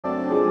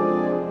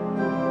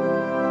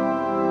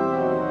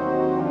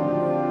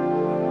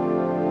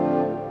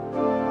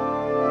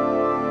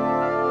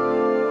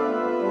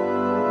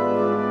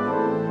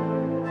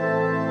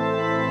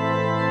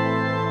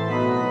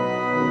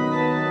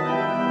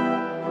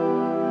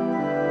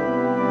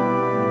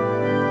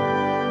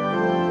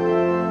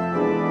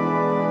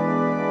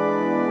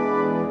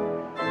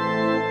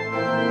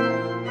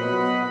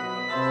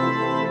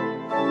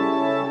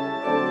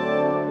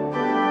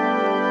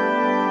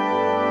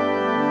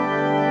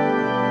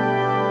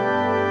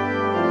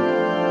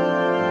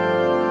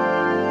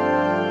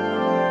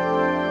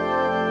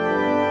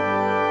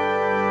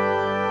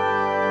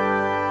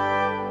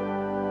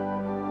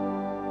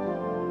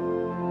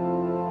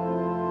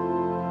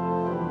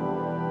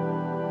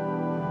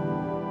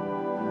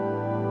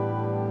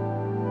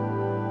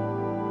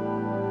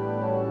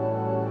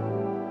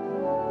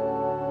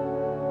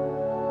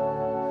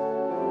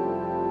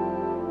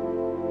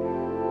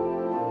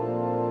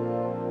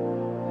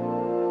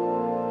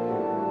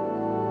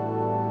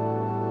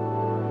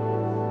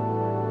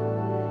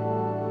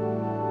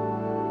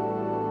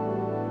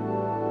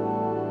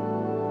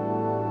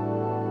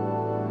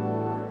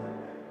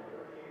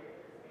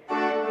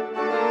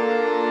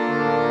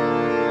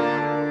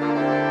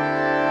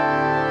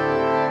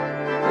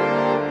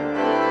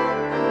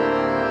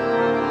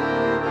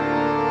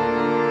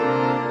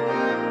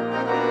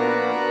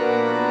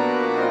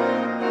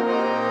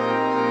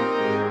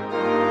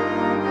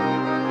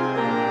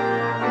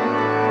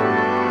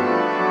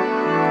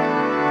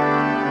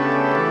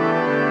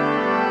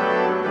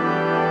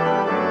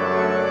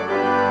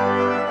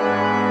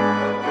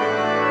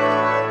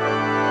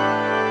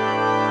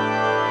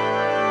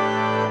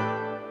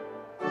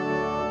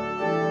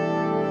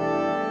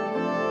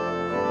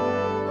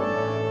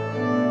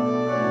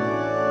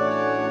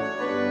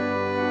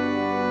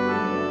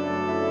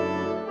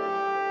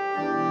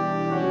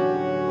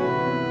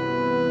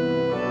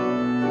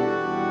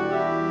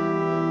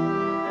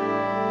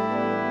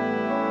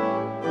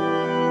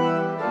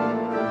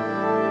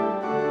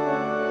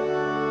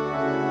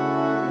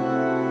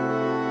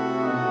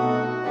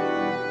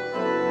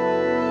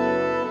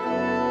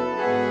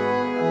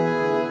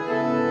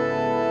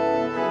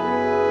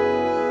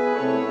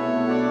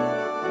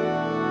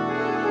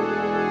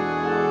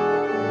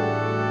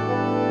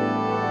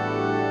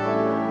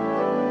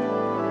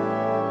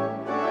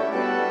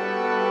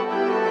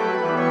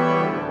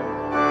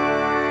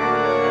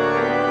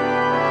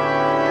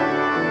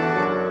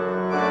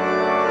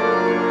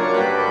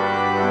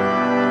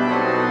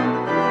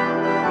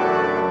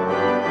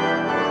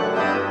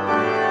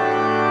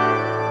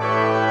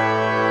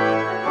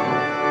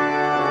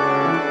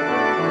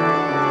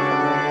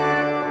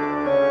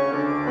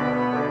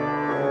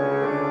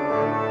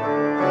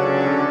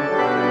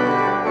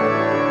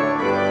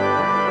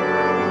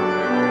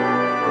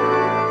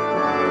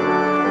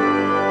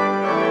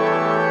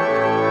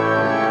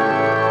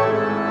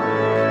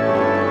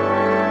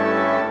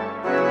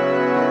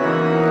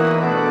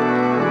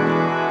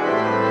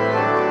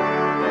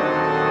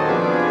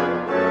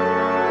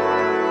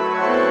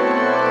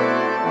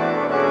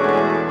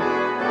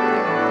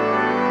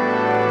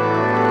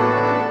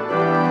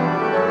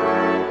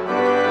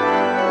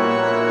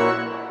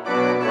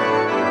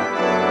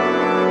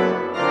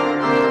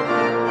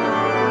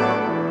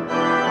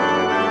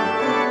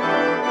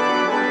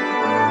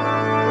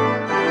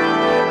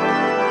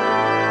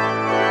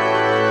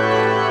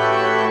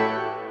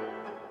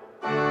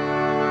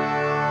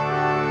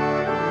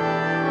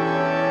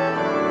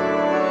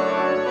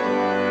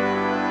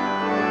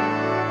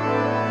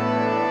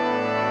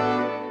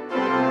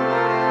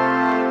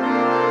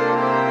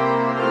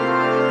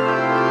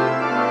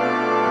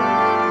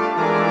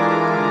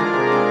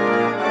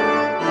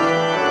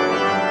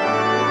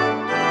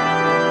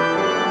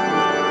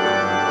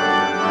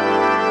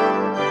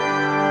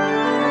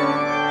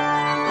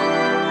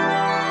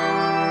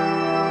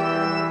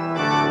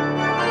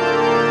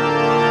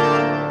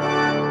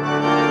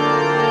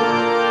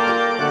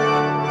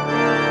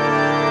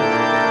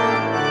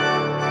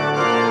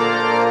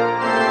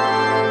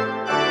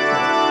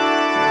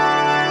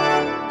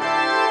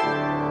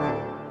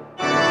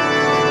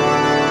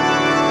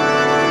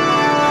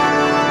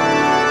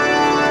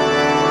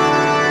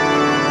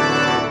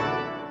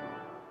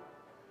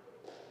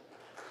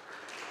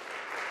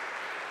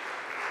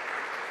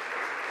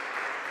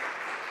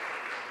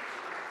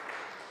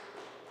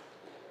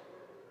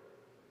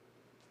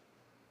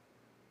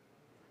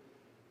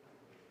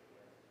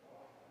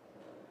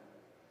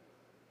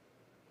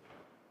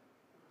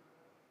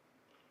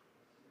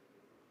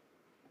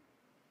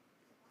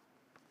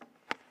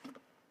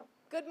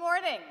Good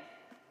morning.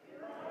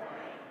 Good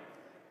morning.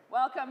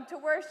 Welcome to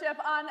worship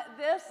on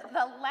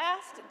the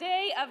last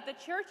day of the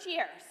church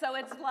year. So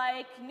it's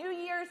like New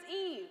Year's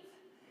Eve.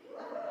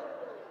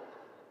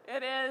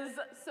 It is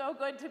so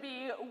good to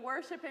be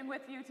worshiping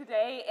with you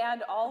today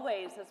and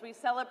always as we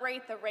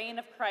celebrate the reign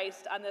of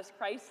Christ on this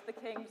Christ the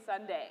King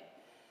Sunday.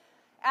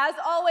 As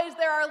always,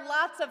 there are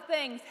lots of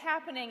things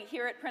happening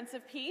here at Prince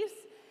of Peace.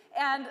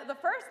 And the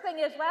first thing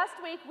is, last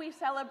week we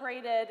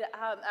celebrated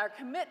our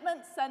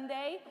Commitment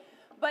Sunday,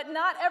 but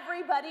not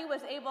everybody was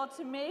able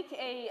to make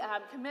a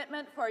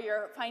commitment for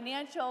your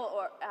financial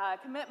or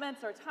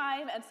commitments or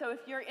time. And so if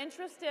you're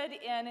interested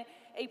in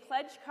a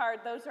pledge card,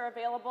 those are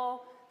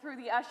available through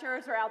the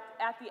ushers or out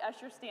at the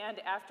usher stand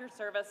after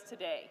service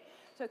today.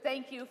 So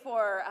thank you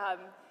for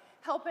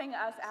helping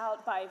us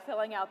out by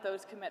filling out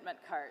those commitment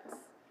cards.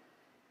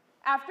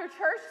 After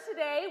church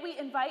today, we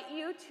invite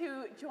you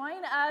to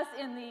join us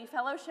in the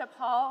fellowship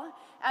hall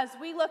as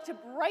we look to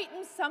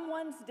brighten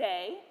someone's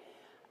day.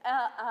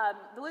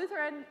 The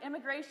Lutheran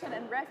Immigration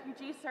and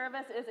Refugee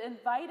Service is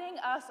inviting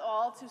us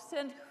all to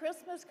send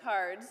Christmas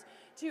cards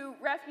to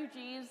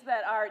refugees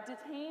that are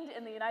detained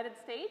in the United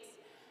States.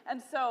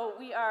 And so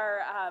we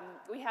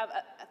have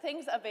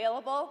things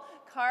available,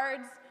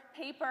 cards,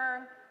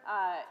 paper,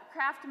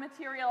 craft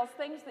materials,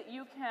 things that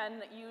you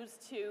can use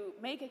to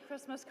make a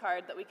Christmas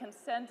card that we can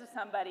send to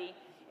somebody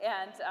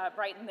and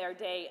brighten their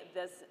day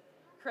this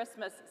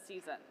Christmas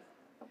season.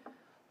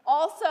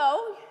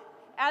 Also,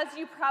 as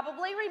you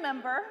probably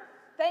remember,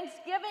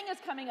 Thanksgiving is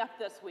coming up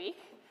this week.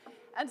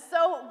 And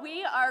so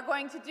we are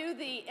going to do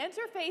the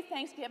Interfaith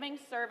Thanksgiving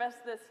service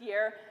this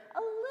year a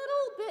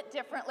little bit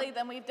differently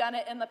than we've done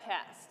it in the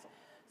past.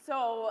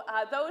 So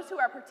those who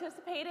are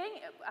participating,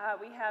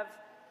 we have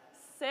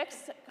 6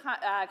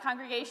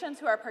 congregations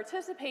who are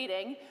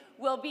participating,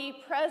 will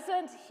be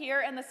present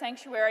here in the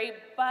sanctuary,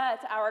 but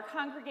our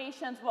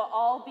congregations will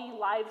all be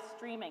live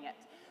streaming it.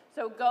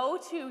 So go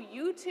to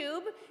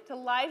YouTube to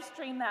live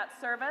stream that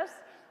service.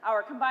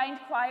 Our combined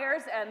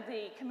choirs and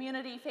the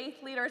community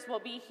faith leaders will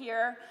be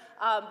here,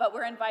 but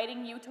we're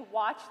inviting you to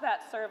watch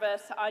that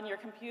service on your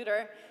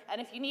computer. And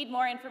if you need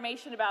more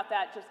information about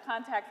that, just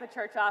contact the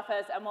church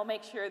office and we'll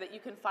make sure that you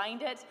can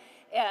find it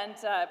and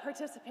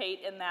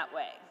participate in that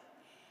way.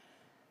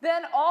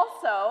 Then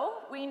also,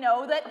 we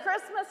know that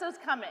Christmas is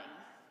coming.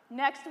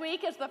 Next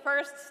week is the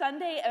first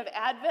Sunday of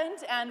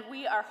Advent, and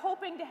we are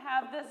hoping to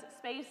have this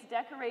space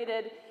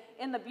decorated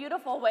in the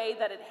beautiful way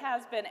that it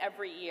has been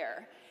every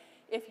year.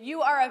 If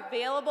you are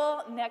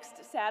available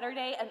next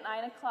Saturday at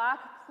 9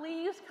 o'clock,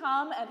 please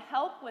come and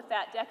help with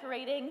that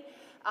decorating.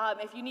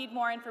 If you need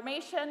more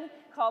information,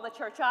 call the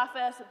church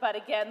office, but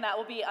again, that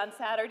will be on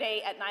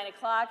Saturday at 9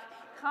 o'clock.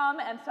 Come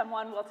and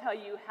someone will tell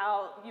you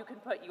how you can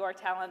put your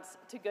talents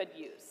to good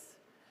use.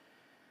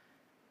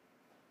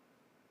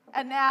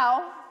 And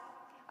now,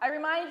 I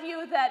remind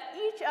you that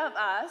each of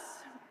us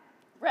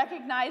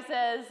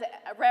recognizes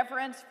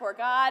reverence for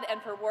God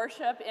and for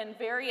worship in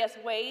various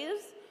ways.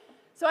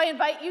 So I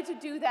invite you to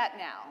do that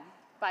now,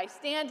 by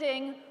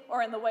standing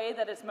or in the way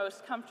that is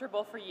most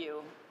comfortable for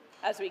you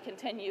as we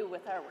continue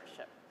with our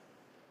worship.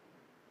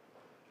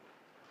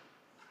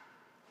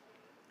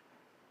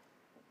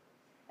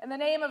 In the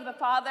name of the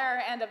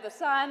Father, and of the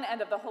Son,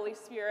 and of the Holy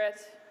Spirit,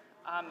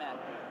 amen.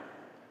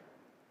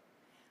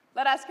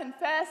 Let us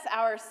confess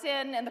our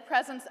sin in the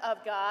presence of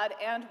God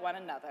and one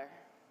another.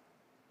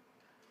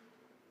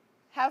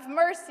 Have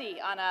mercy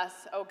on us,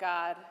 O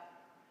God.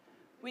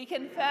 We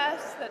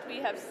confess that we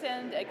have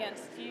sinned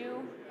against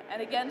you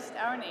and against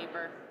our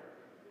neighbor.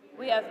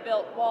 We have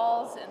built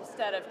walls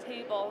instead of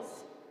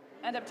tables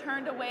and have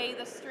turned away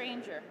the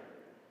stranger.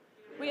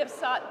 We have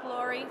sought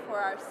glory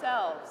for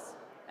ourselves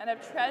and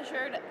have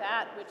treasured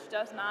that which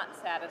does not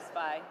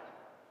satisfy.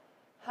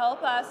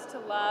 Help us to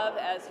love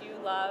as you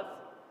love,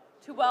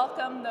 to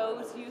welcome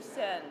those you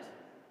send,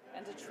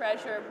 and to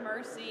treasure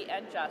mercy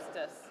and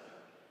justice.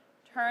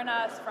 Turn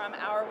us from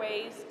our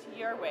ways to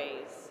your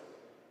ways,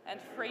 and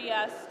free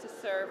us to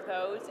serve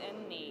those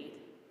in need.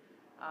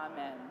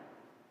 Amen.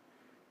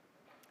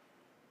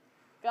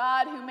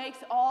 God, who makes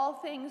all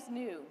things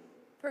new,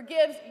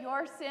 forgives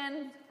your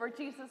sins for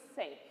Jesus'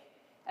 sake,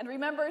 and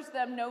remembers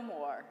them no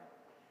more.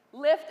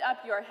 Lift up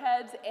your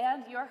heads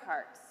and your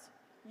hearts.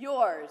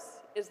 Yours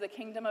is the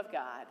kingdom of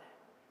God.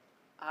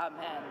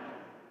 Amen.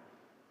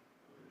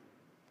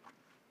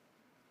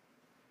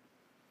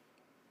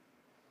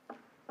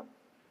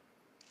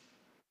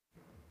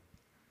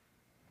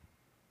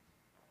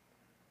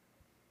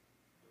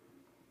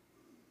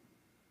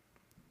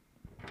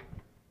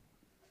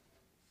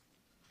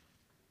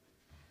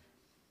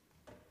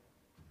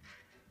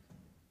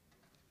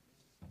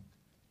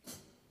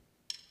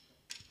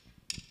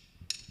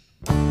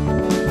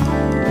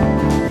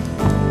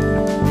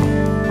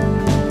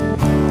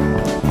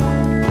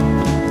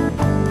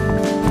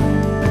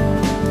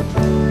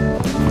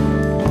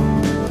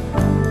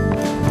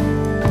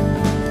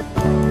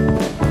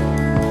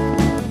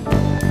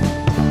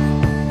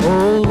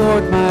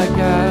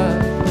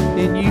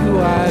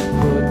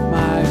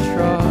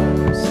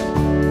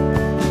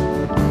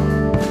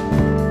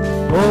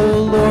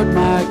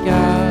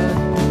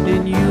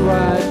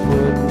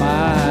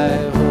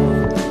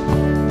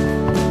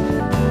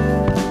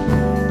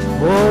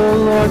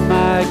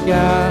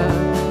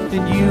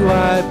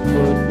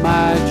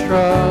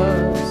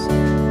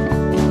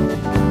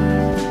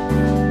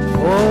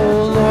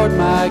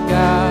 my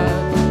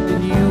God,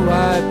 in you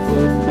I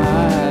put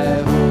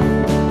my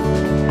hope.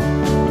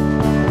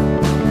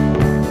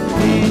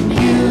 In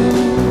you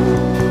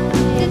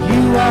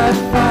I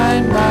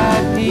find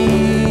my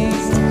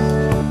peace.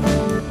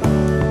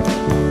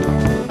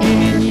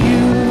 In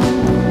you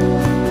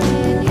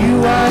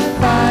I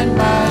find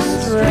my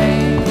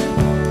strength.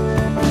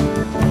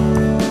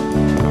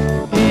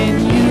 In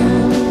you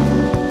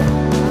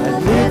I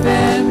live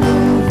and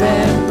move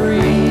and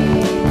breathe.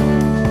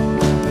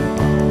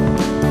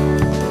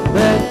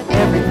 Let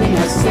everything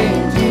I say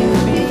and do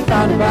be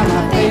founded by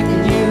my faith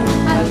in you.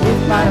 I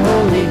lift my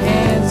holy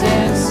hands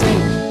and sing.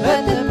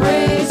 Let the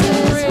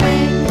praises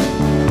ring.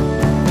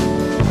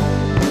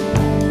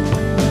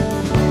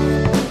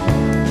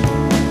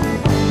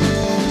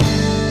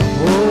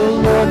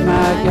 Oh Lord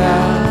my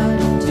God,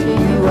 to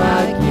you I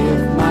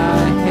give my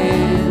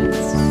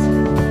hands.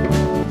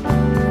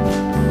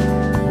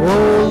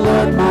 Oh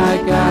Lord my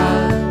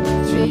God,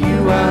 to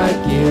you I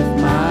give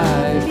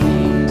my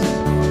feet.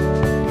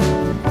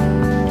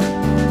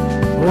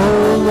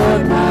 Oh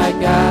Lord my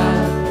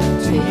God,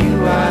 to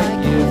you I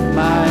give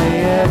my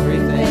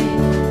everything.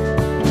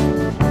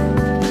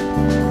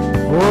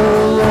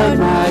 Oh Lord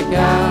my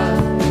God,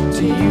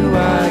 to you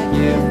I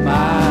give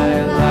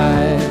my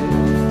life.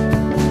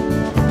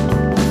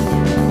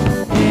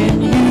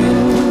 In you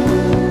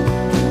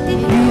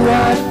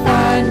I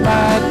find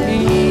my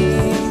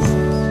peace.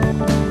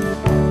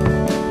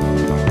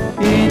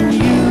 In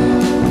you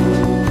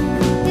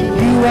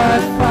I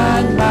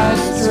find my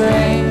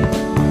strength.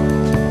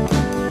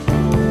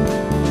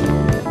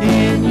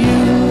 In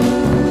you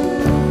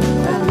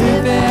I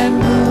live and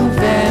move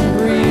and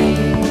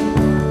breathe.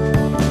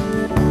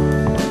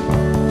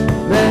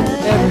 Let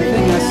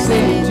everything I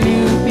say and do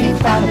be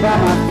founded by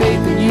my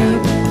faith in you.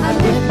 I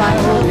lift my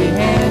holy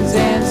hands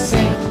and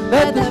sing.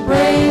 Let the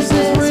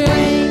praises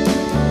ring.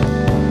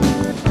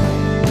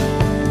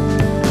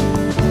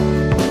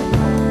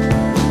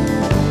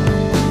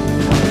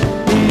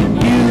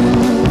 In you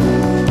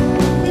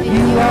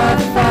I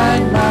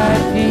find my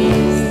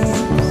peace.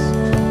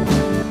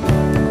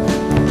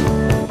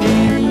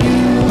 In you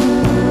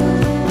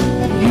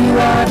I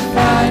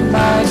find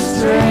my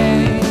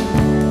strength.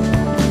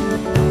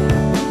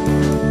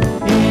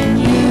 In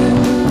you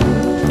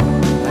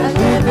I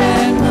live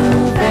and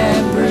move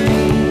and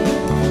breathe.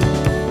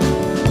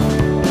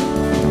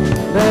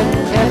 Let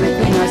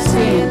everything I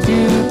say and do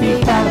be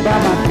founded by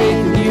my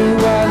faith in you. I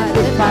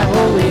lift my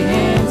holy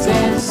hands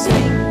and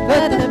sing.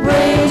 Let the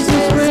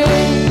praises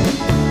ring.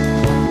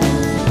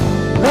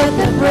 Let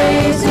the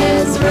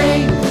praises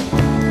ring.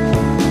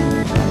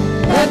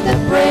 Let the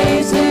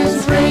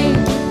praises ring.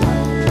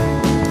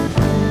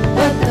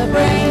 Let the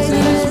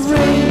praises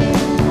ring.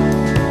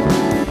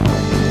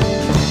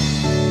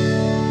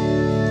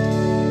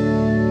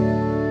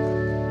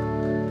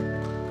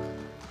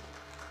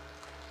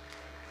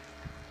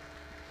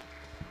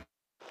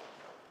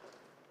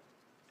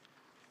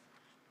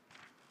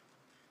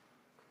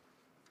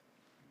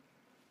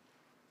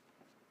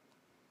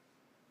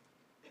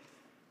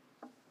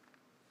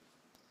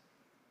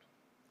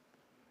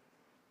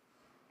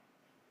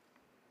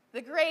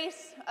 The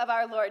grace of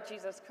our Lord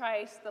Jesus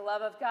Christ, the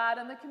love of God,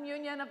 and the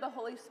communion of the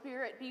Holy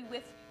Spirit be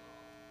with you.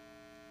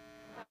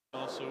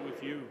 Also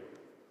with you.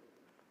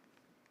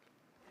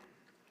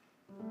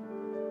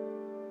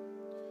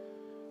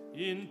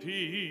 In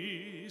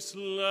peace,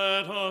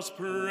 let us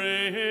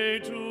pray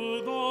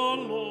to the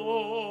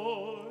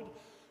Lord.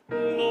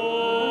 Lord,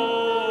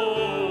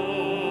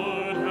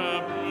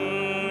 have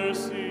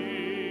mercy.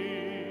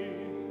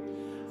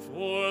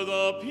 For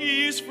the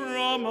peace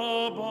from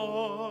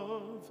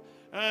above,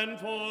 and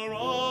for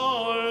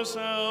our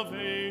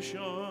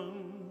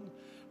salvation,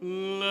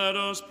 let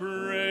us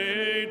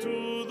pray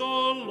to the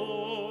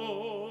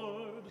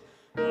Lord.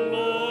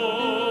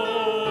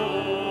 Lord,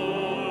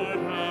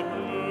 have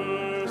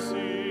mercy.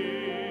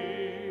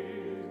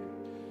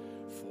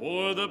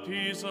 For the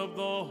peace of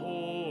the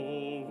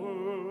whole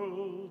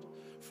world,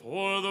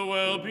 for the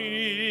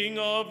well-being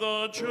of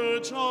the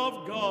Church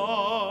of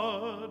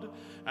God,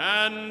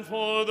 and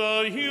for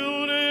the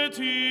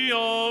unity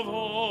of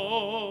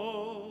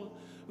all,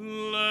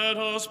 let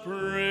us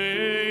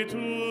pray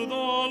to the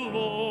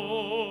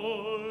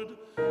Lord.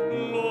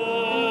 Lord,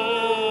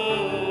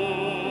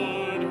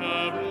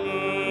 have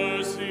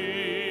mercy.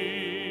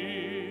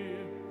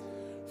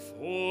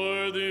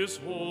 For this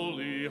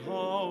holy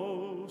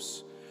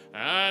house,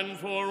 and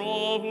for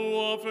all who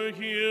offer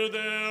here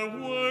their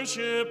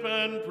worship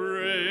and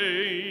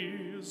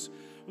praise,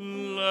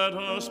 let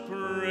us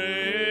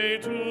pray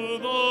to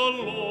the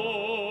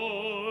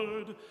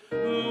Lord.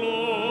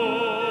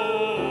 Lord,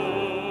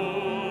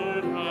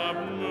 have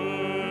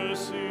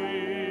mercy.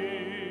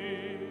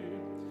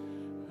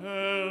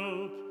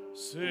 Help,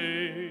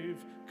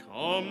 save,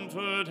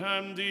 comfort,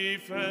 and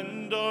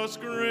defend us,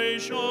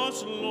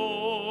 gracious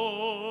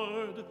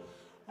Lord.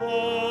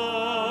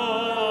 Amen.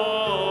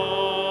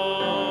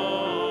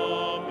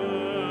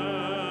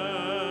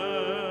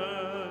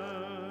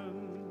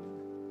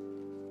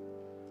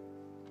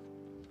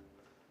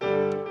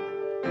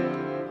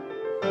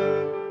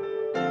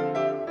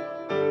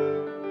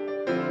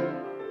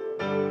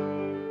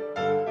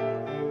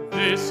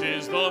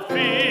 the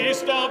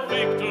feast of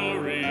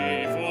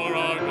victory for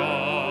our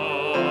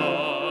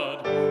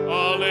God.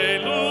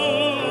 Alleluia,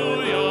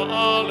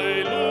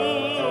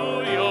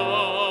 alleluia.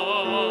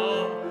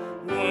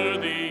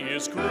 Worthy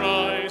is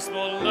Christ, the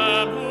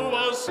Lamb who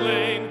was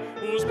slain,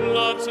 whose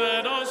blood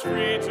set us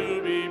free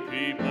to be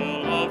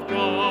people of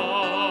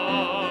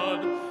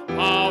God.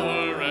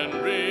 Power and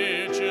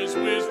riches,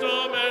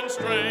 wisdom and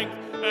strength,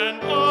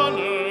 and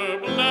honor,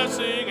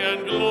 blessing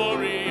and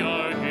glory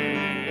are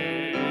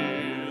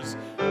his.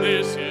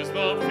 This is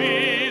the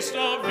feast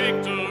of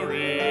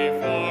victory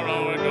for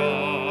our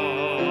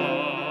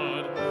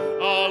God.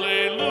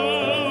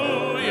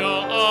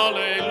 Alleluia,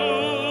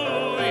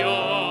 alleluia.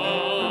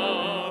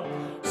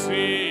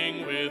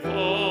 Sing with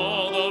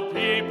all the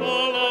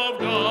people of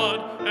God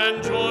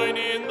and join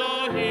in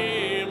the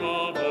hymn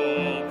of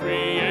all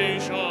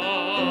creation.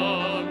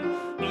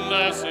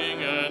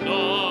 Blessing and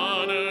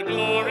honor,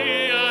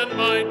 glory and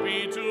might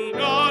be to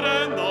God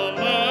and the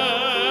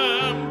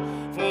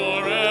Lamb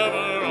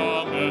forever.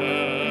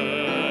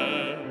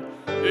 Amen.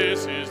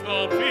 This is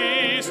the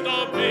feast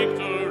of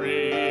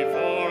victory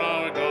for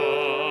our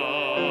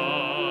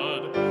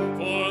God.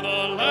 For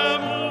the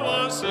Lamb who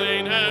was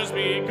slain has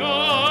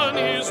begun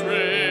his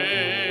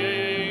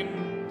reign.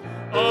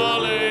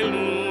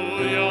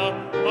 Alleluia,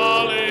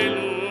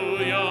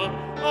 alleluia,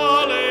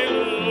 alleluia.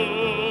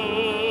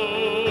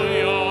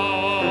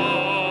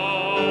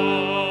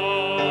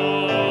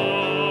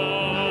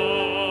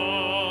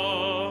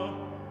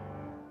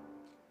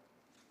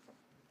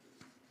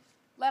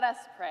 Let us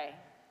pray.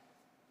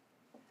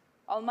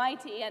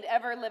 Almighty and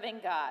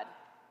ever-living God,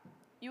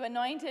 you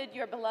anointed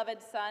your beloved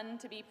Son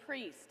to be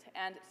priest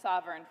and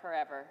sovereign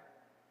forever.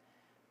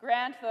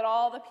 Grant that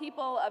all the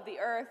people of the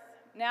earth,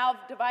 now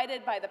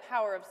divided by the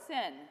power of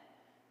sin,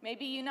 may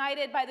be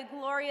united by the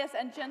glorious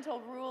and gentle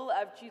rule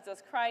of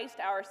Jesus Christ,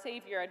 our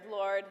Savior and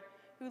Lord,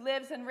 who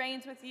lives and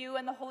reigns with you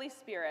and the Holy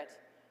Spirit,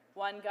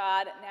 one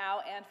God,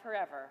 now and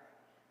forever.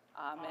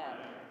 Amen.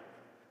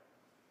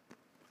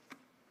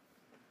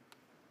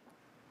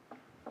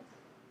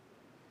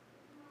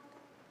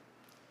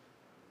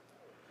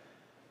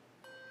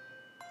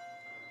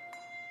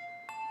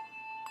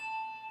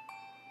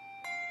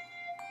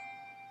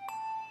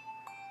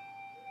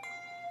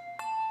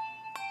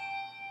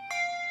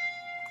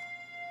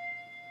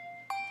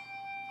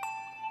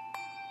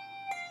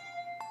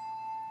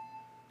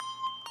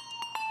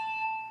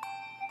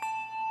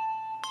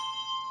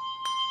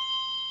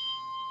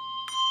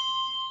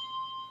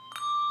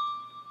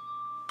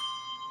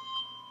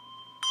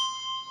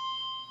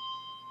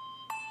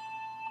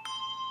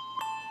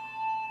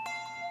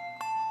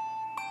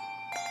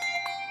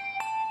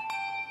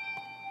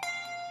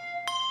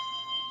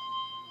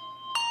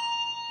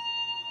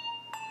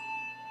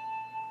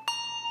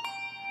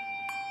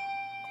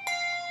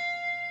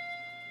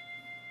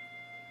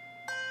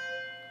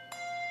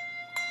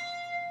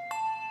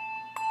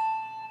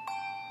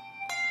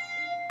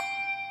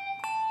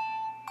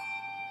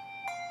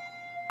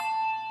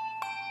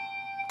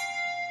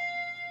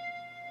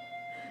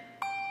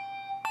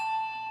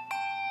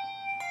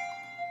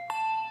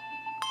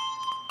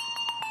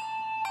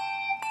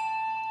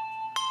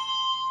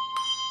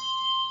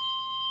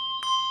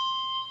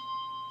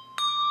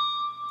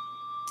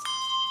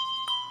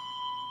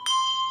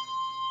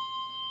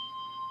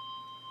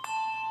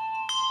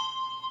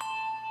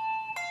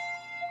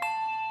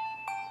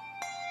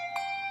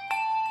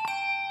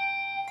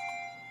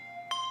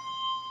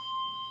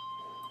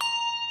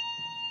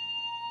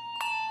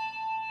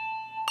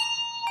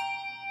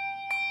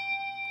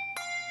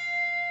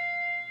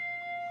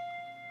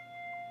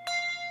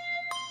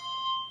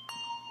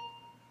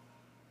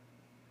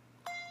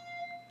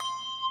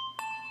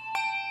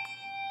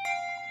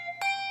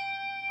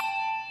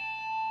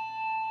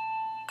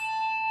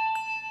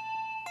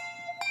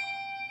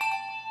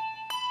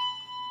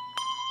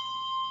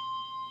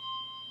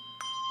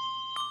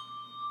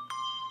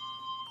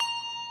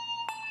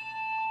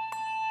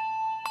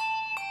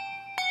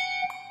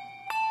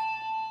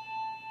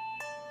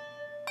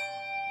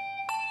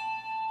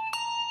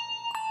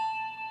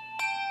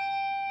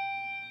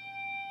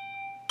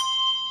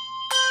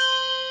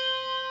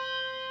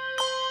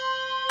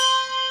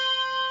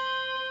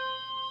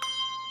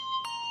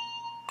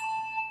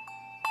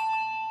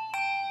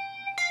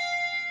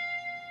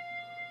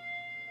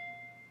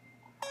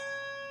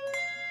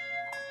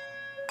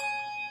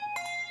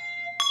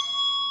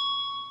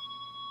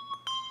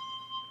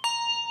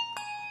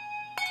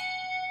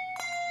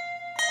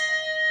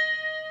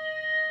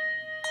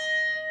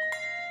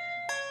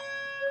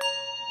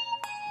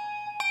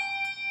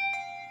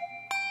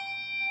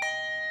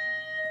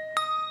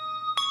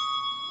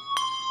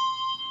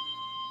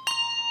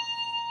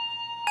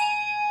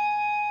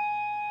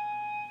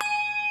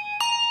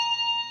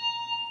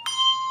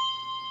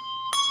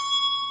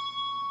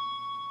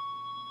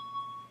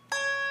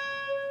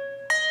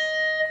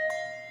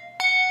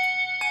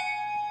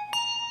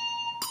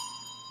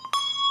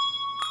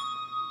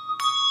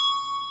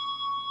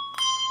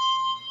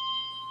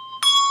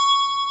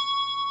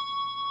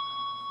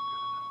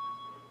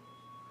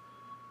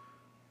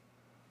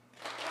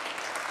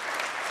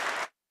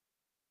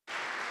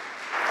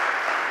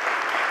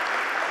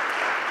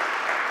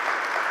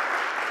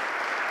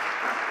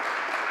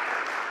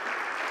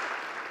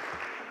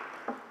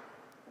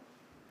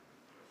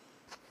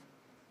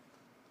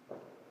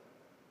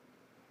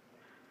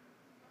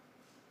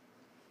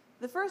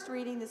 first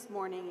reading this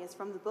morning is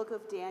from the book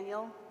of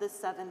Daniel, the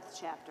 7th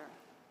chapter.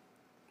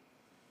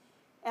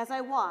 As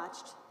I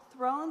watched,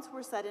 thrones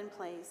were set in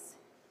place,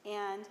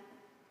 and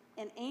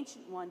an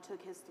ancient one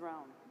took his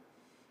throne.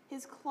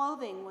 His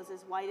clothing was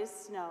as white as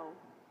snow,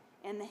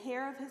 and the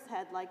hair of his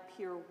head like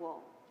pure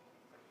wool.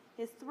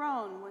 His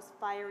throne was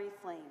fiery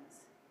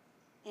flames,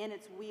 and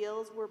its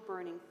wheels were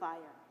burning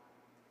fire.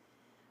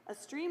 A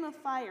stream of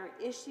fire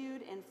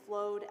issued and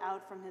flowed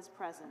out from his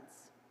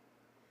presence.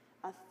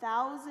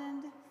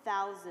 1,000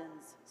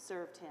 thousands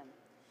served him,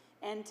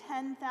 and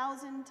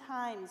 10,000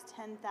 times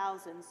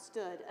 10,000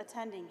 stood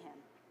attending him.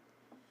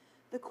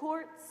 The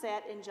court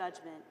sat in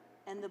judgment,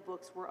 and the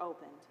books were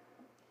opened.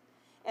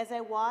 As I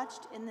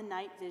watched in the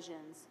night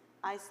visions,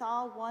 I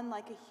saw one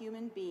like a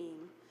human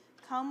being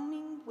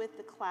coming with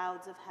the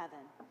clouds of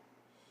heaven.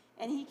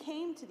 And he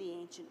came to the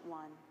Ancient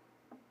One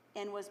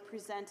and was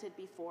presented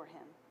before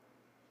him.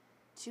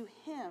 To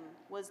him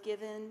was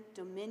given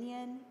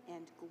dominion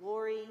and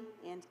glory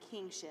and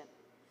kingship,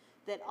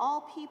 that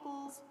all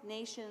peoples,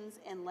 nations,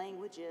 and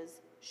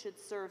languages should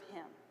serve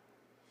him.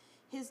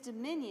 His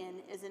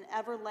dominion is an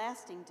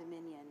everlasting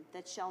dominion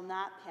that shall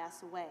not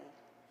pass away,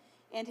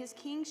 and his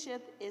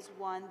kingship is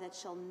one that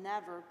shall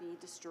never be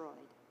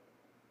destroyed.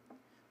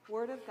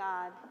 Word of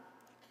God,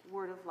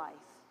 word of life.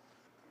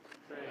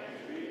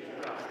 Thanks be to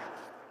God.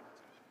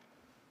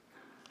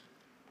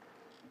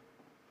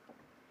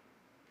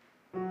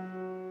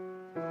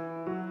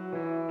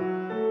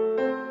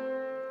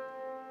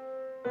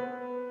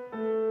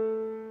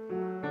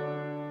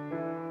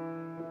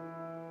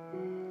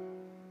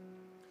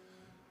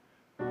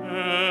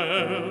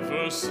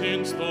 Ever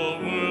since the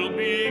world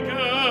began,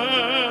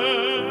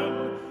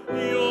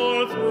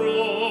 your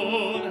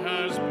throne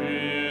has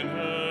been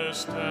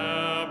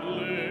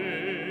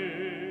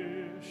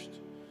established.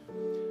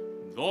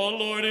 The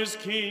Lord is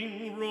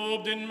King,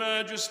 robed in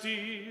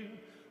majesty.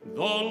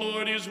 The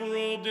Lord is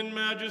robed in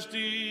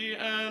majesty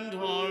and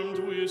armed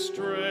with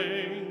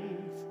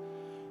strength.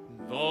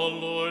 The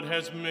Lord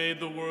has made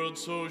the world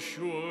so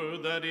sure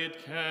that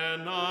it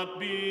cannot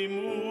be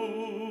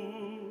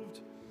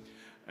moved.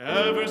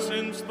 Ever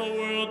since the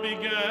world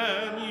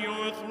began,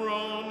 your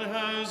throne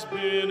has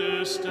been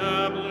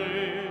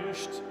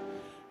established.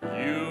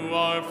 You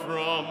are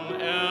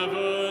from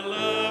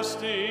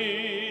everlasting.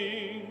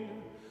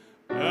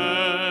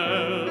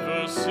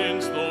 Ever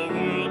since the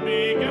world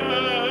began,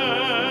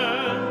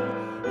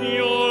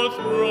 your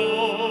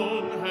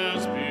throne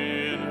has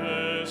been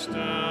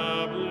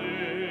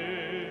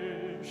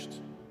established.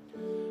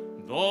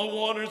 The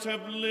waters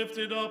have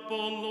lifted up, O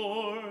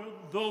Lord.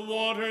 The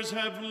waters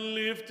have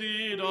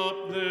lifted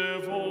up their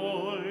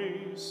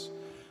voice.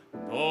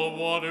 The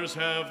waters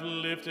have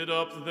lifted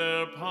up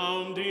their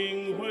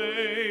pounding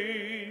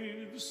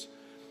waves.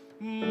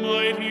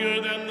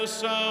 Mightier than the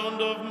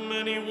sound of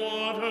many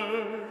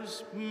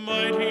waters,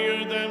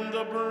 mightier than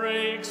the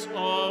breaks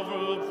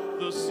of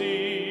the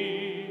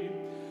sea.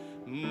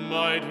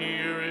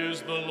 Mightier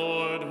is the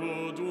Lord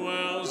who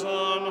dwells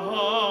on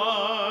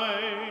high.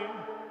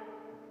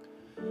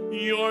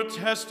 Your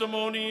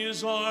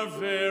testimonies are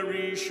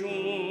very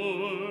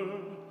sure,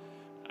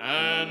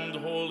 and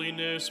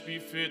holiness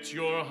befits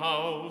your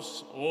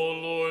house, O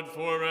Lord,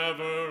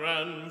 forever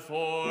and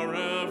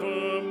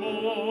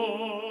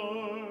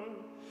forevermore.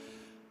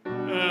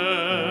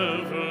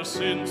 Ever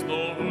since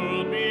the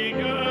world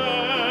began,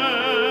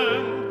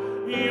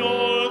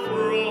 your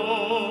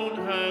throne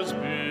has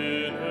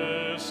been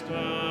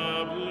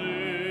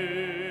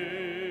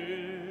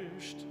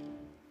established.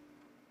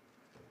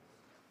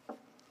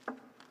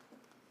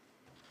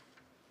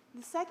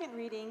 The second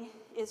reading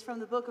is from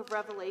the book of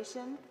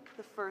Revelation,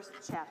 the 1st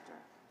chapter.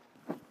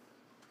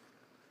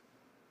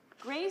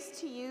 Grace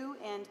to you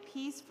and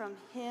peace from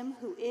him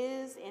who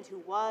is and who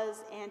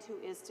was and who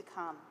is to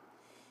come,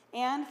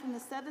 and from the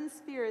 7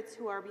 spirits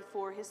who are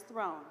before his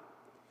throne,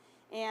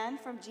 and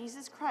from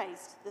Jesus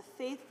Christ, the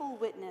faithful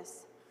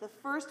witness, the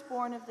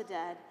firstborn of the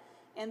dead,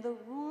 and the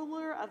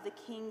ruler of the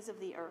kings of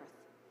the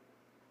earth.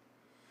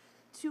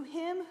 To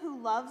him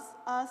who loves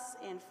us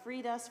and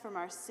freed us from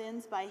our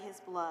sins by his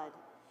blood,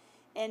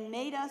 and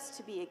made us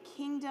to be a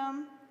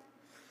kingdom,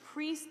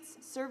 priests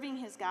serving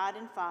his God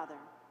and Father.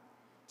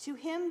 To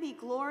him be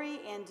glory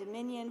and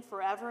dominion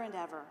forever and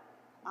ever.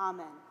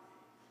 Amen.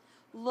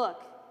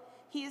 Look,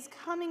 he is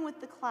coming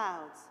with the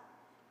clouds.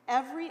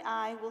 Every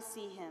eye will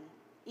see him,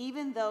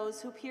 even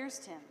those who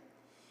pierced him.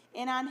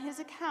 And on his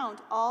account,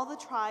 all the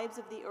tribes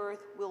of the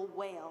earth will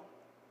wail.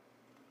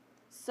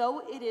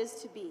 So it is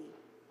to be.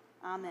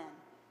 Amen.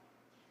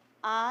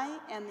 I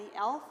am the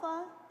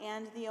Alpha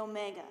and the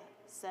Omega,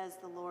 says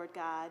the Lord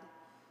God,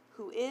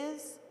 who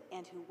is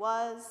and who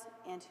was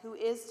and who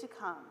is to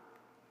come,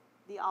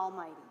 the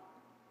Almighty.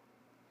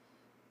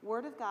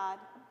 Word of God,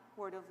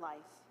 word of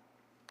life.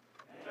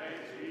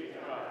 Thanks be to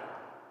God.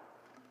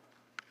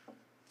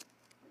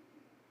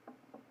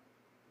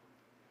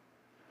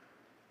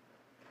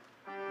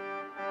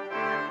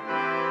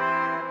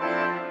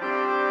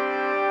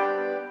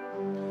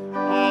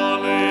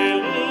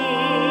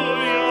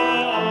 Alleluia,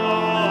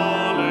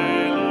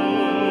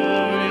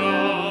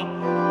 alleluia,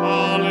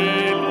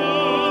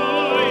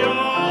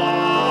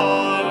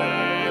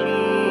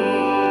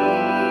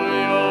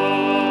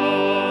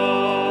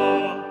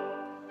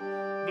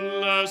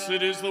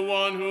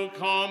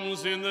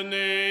 comes in the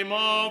name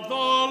of the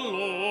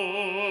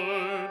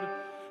Lord.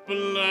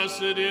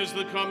 Blessed is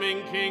the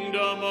coming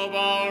kingdom of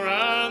our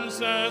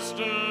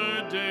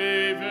ancestor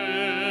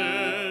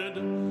David.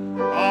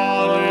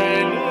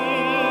 Alleluia,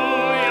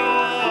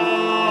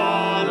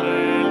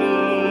 alleluia,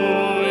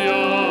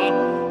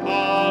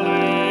 alleluia,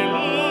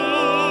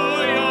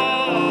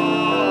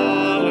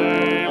 alleluia.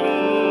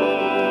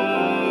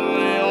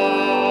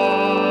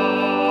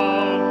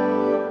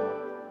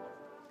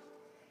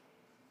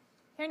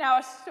 Hear now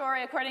a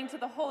story according to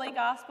the Holy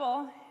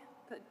Gospel,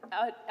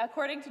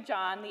 according to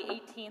John, the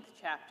 18th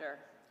chapter.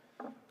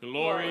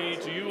 Glory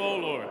to you, O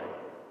Lord.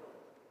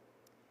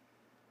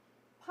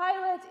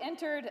 Pilate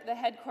entered the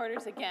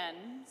headquarters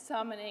again,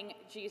 summoning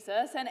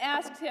Jesus, and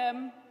asked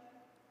him,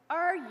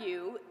 "Are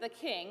you the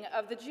king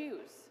of the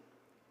Jews?"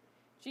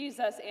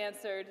 Jesus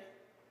answered,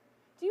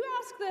 "Do you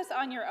ask this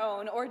on your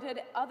own, or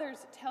did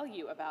others tell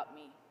you about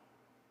me?"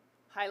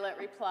 Pilate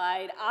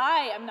replied,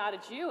 "I am not a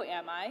Jew,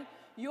 am I?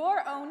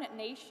 Your own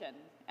nation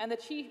and the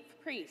chief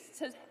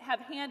priests have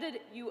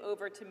handed you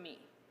over to me.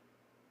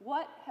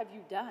 What have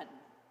you done?"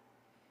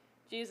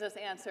 Jesus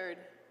answered,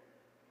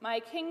 "My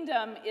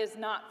kingdom is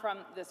not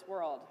from this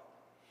world.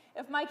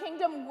 If my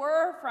kingdom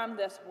were from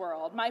this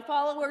world, my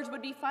followers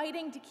would be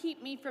fighting to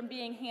keep me from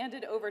being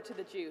handed over to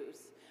the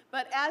Jews.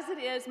 But as it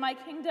is, my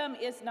kingdom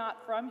is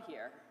not from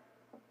here."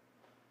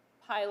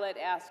 Pilate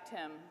asked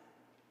him,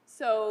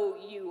 "So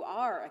you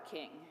are a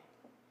king?"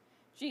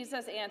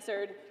 Jesus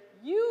answered,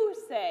 "You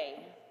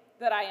say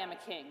that I am a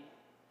king.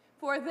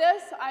 For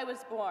this I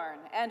was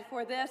born, and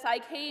for this I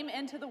came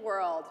into the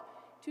world,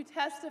 to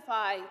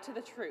testify to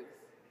the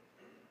truth.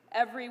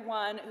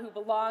 Everyone who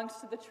belongs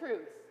to the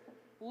truth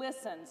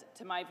listens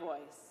to my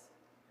voice.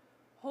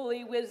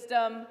 Holy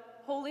wisdom,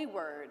 holy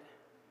word,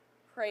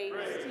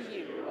 praise to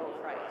you, O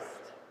Christ."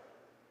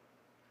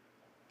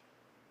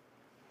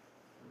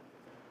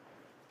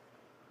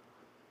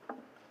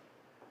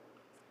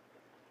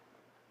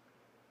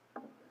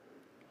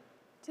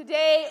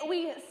 Today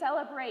we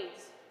celebrate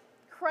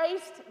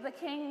Christ the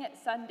King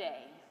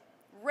Sunday,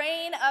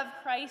 Reign of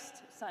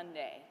Christ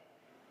Sunday.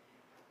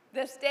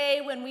 This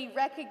day when we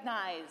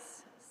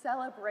recognize,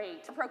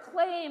 celebrate,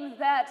 proclaim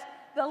that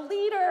the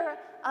leader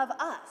of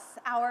us,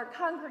 our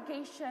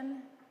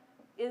congregation,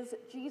 is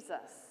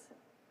Jesus.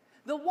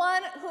 The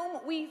one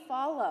whom we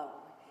follow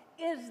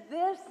is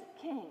this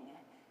King,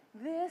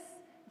 this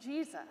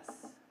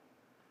Jesus.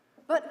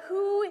 But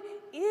who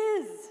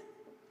is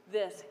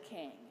this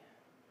King?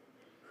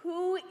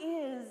 Who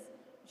is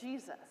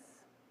Jesus?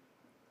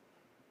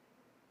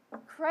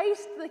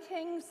 Christ the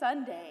King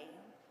Sunday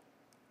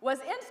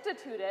was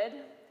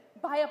instituted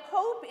by a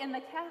pope in the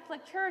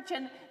Catholic Church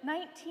in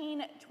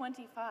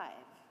 1925.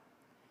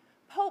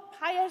 Pope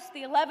Pius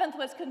XI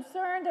was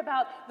concerned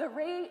about the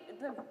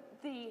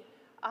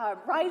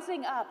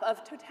rising up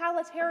of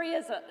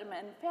totalitarianism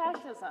and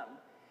fascism,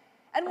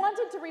 and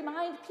wanted to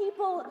remind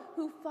people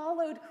who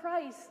followed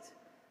Christ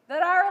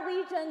that our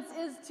allegiance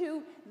is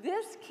to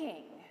this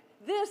King,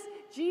 this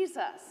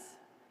Jesus,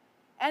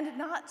 and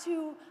not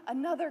to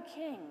another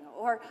king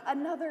or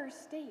another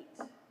state.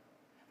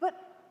 But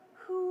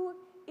who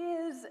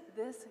is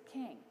this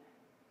King?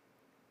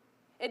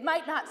 It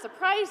might not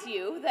surprise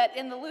you that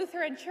in the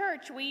Lutheran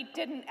Church we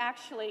didn't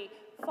actually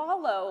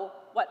follow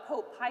what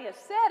Pope Pius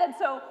said, and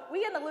so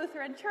we in the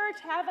Lutheran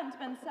Church haven't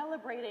been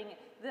celebrating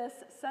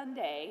this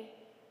Sunday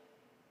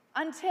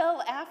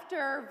until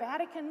after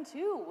Vatican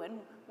II,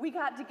 when we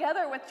got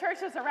together with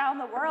churches around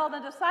the world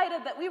and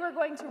decided that we were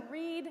going to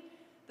read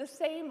the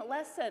same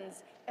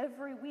lessons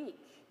every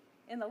week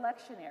in the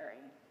lectionary.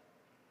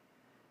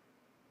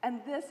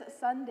 And this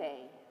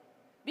Sunday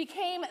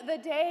became the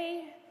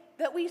day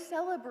that we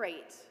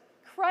celebrate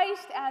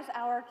Christ as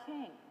our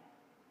King.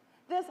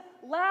 This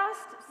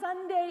last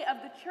Sunday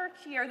of the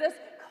church year, this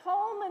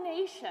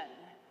culmination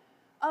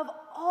of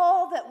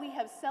all that we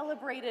have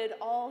celebrated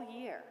all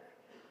year,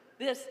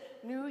 this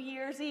New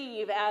Year's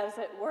Eve, as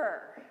it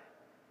were,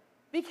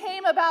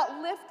 became about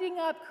lifting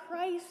up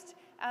Christ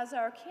as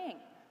our King.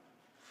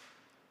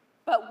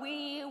 But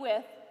we,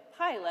 with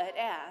Pilate,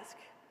 ask,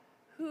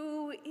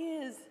 who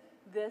is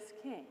this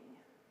King?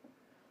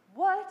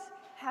 What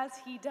has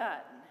he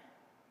done?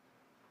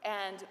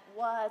 And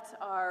what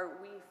are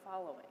we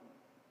following?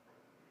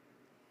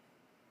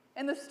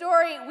 In the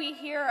story we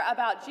hear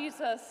about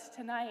Jesus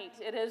tonight,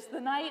 it is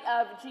the night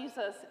of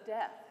Jesus'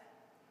 death.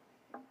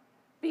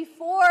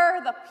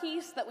 Before the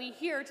peace that we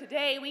hear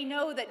today, we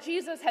know that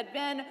Jesus had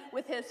been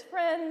with his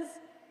friends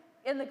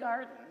in the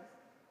garden.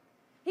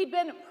 He'd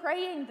been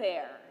praying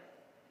there,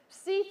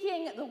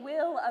 seeking the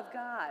will of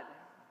God,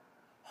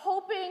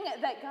 hoping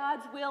that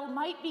God's will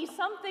might be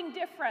something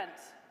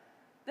different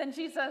than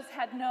Jesus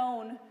had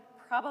known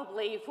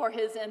probably for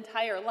his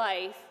entire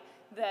life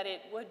that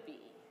it would be.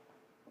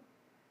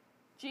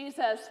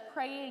 Jesus,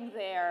 praying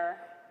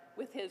there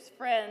with his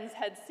friends,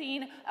 had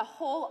seen a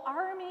whole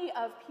army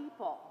of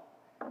people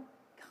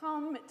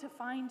come to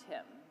find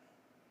him,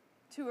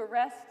 to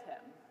arrest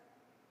him.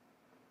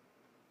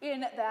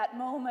 In that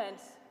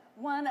moment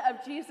one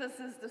of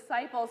Jesus'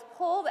 disciples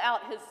pulled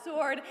out his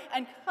sword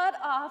and cut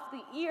off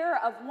the ear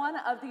of one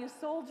of these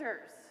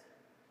soldiers.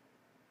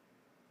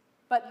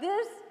 But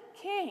this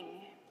king,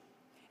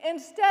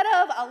 instead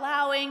of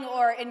allowing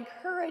or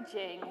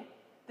encouraging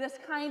this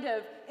kind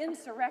of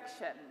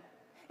insurrection,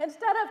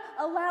 instead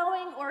of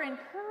allowing or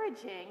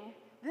encouraging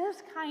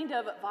this kind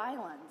of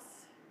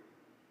violence,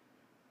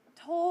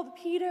 told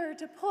Peter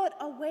to put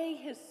away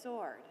his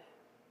sword.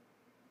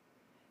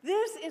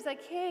 This is a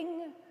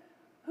king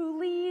who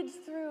leads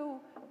through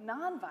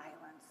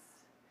nonviolence,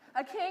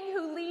 a king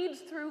who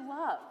leads through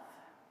love.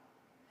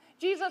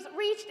 Jesus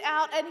reached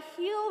out and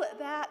healed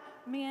that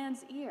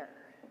man's ear.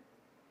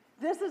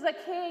 This is a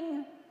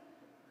king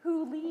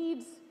who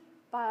leads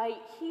by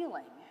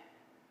healing.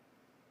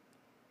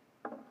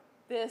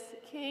 This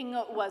king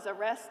was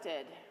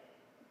arrested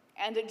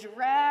and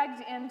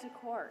dragged into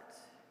court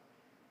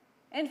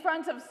in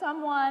front of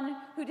someone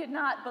who did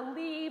not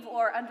believe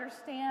or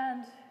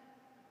understand,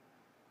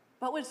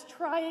 but was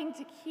trying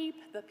to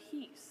keep the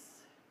peace.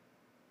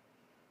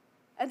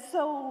 And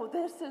so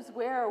this is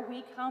where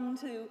we come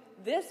to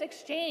this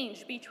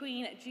exchange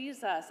between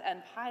Jesus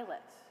and Pilate.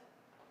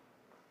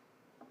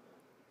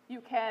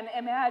 You can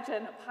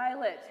imagine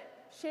Pilate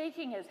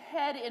shaking his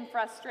head in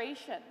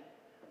frustration.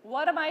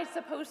 What am I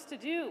supposed to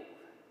do?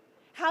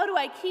 How do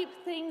I keep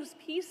things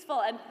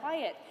peaceful and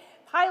quiet?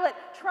 Pilate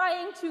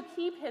trying to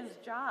keep his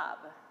job.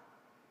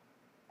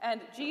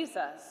 And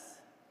Jesus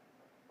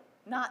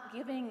not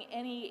giving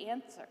any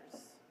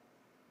answers.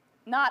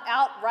 Not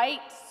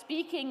outright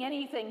speaking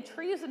anything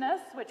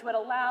treasonous, which would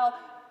allow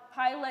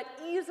Pilate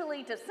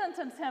easily to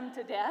sentence him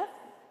to death,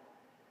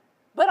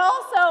 but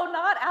also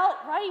not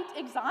outright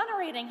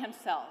exonerating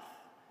himself,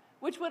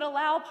 which would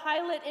allow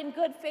Pilate in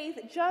good faith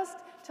just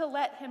to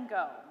let him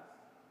go.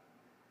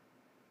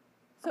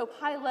 So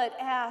Pilate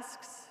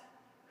asks,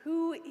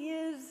 "Who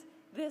is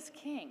this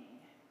king?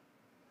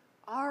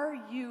 Are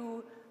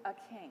you a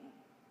king?"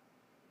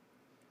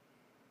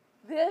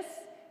 This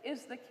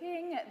is the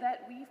king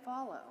that we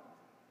follow.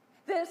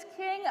 This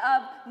king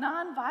of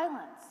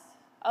nonviolence,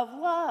 of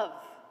love,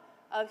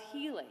 of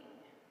healing.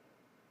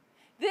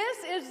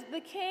 This is the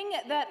king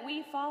that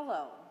we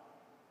follow.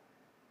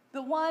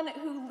 The one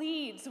who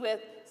leads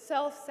with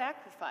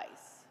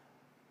self-sacrifice.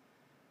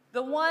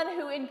 The one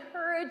who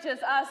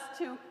encourages us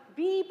to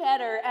be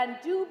better and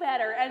do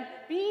better and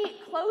be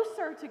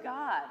closer to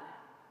God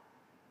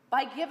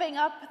by giving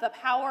up the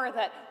power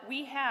that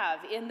we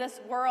have in this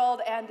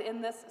world and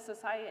in this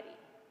society.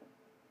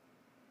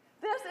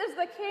 This is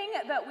the king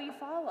that we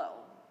follow.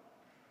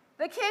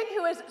 The king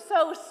who is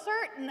so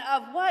certain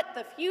of what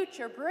the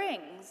future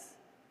brings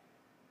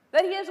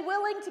that he is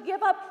willing to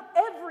give up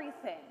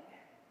everything.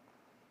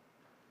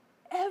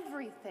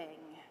 Everything.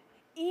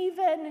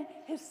 Even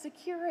his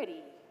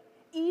security.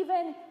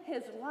 Even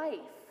his life.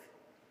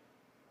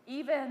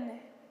 Even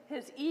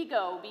his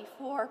ego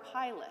before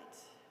Pilate.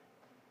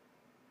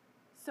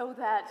 So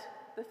that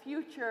the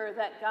future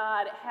that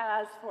God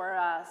has for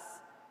us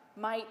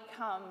might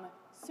come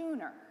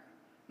sooner,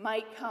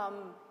 might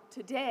come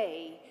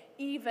today,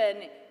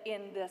 even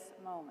in this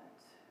moment.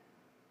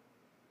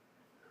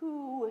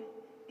 Who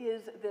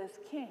is this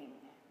king,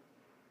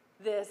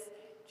 this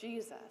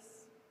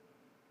Jesus?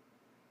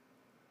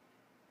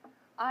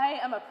 I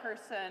am a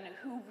person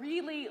who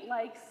really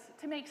likes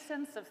to make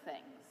sense of things.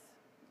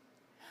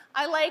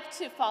 I like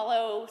to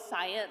follow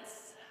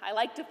science. I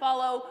like to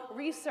follow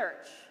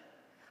research.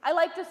 I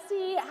like to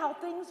see how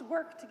things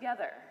work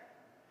together.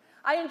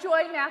 I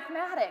enjoy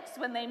mathematics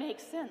when they make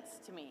sense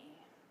to me,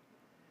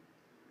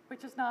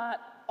 which is not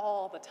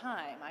all the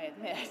time, I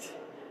admit.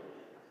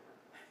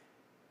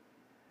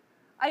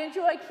 I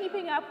enjoy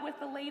keeping up with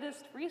the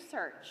latest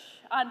research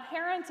on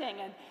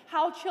parenting and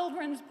how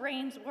children's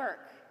brains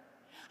work.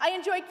 I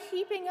enjoy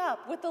keeping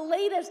up with the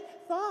latest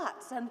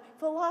thoughts and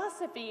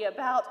philosophy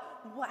about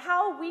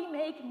how we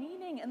make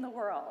meaning in the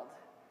world.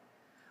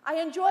 I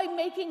enjoy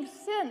making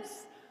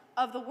sense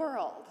of the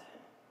world.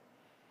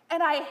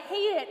 And I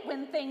hate it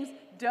when things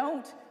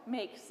don't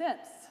make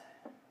sense.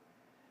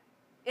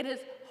 It is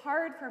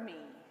hard for me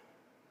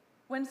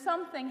when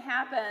something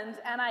happens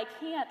and I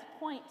can't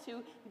point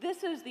to,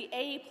 this is the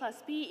A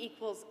plus B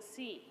equals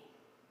C.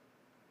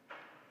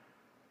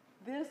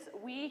 This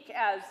week,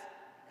 as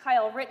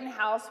Kyle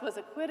Rittenhouse was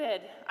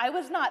acquitted, I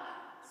was not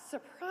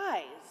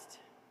surprised,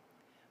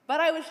 but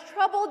I was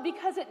troubled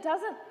because it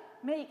doesn't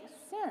make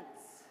sense.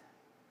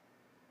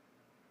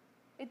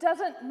 It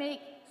doesn't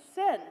make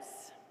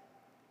sense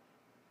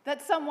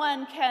that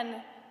someone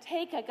can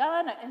take a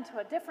gun into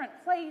a different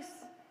place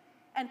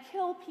and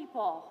kill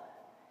people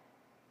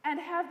and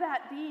have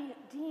that be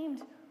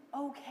deemed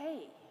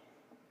okay.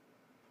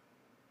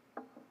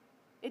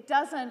 It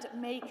doesn't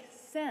make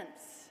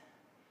sense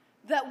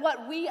that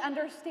what we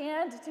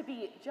understand to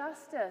be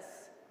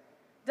justice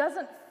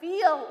doesn't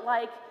feel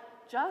like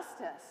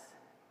justice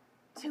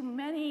to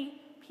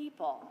many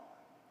people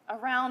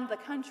around the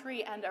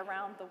country and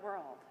around the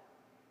world.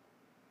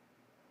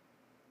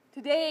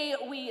 Today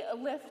we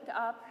lift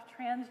up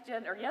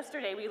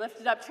yesterday we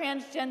lifted up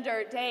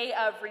Transgender Day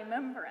of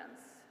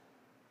Remembrance.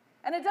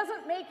 And it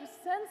doesn't make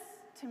sense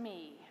to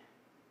me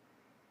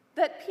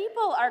that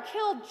people are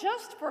killed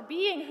just for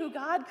being who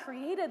God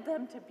created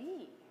them to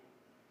be.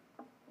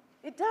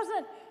 It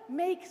doesn't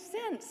make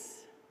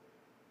sense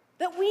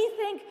that we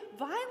think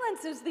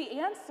violence is the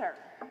answer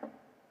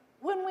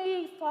when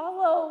we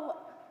follow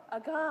a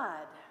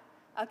God,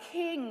 a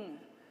king,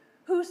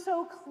 who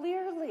so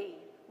clearly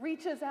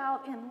reaches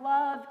out in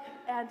love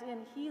and in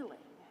healing.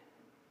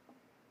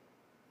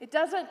 It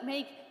doesn't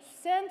make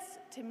sense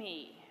to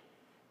me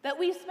that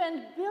we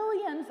spend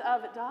billions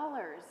of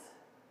dollars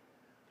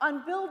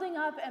on building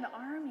up an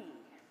army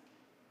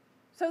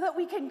so that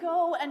we can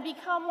go and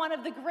become one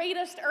of the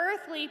greatest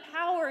earthly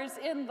powers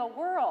in the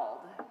world,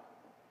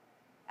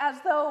 as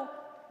though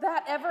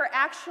that ever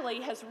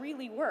actually has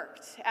really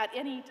worked at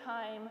any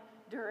time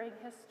during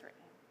history.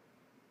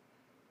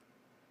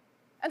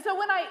 And so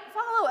when I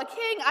follow a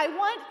king, I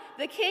want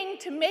the king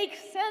to make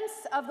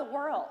sense of the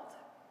world.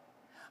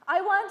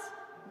 I want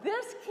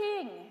this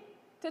king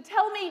to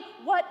tell me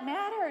what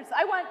matters.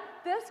 I want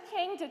this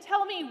king to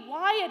tell me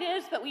why it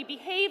is that we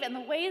behave in the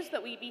ways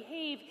that we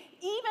behave,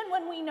 even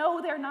when we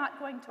know they're not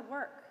going to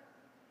work.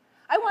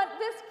 I want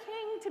this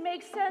king to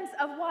make sense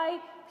of why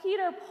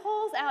Peter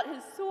pulls out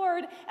his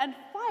sword and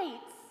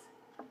fights,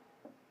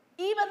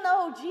 even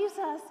though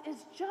Jesus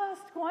is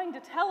just going to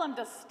tell him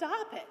to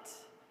stop it,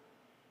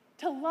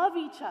 to love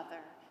each other,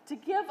 to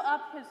give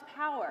up his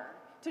power,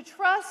 to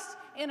trust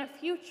in a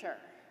future,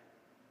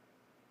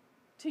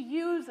 to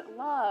use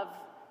love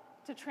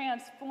to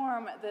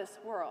transform this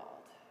world.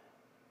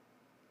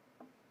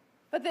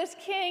 But this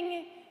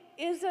king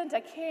isn't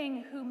a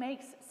king who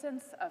makes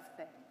sense of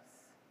things.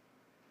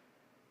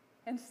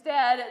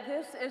 Instead,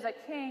 this is a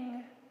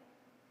king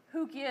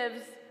who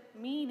gives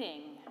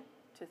meaning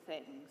to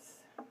things.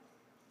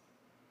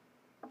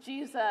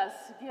 Jesus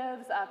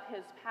gives up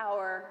his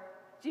power.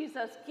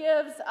 Jesus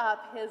gives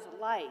up his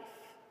life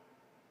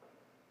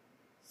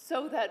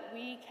so that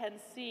we can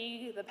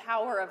see the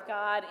power of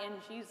God in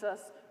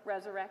Jesus'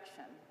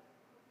 resurrection.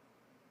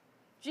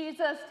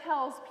 Jesus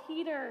tells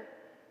Peter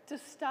to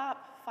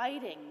stop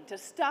fighting, to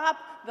stop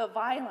the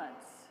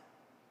violence,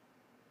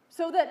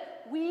 so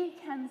that we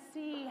can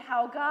see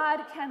how God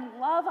can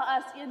love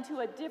us into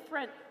a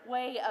different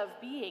way of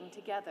being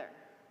together.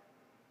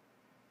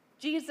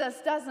 Jesus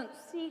doesn't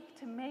seek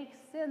to make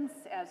sense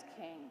as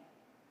king,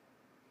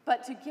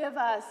 but to give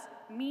us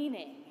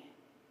meaning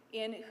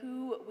in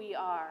who we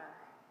are,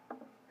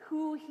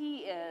 who he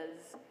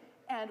is,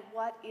 and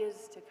what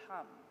is to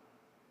come.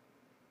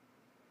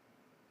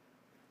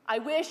 I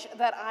wish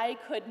that I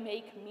could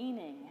make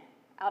meaning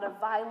out of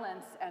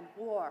violence and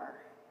war,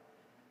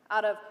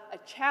 out of a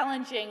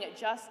challenging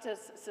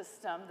justice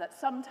system that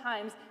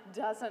sometimes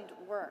doesn't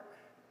work.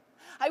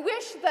 I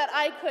wish that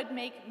I could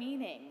make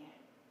meaning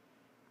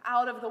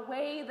out of the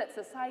way that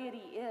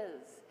society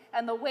is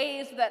and the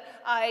ways that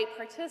I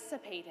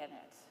participate in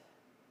it.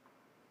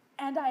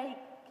 And I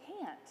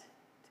can't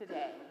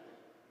today.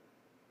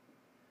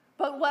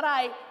 But what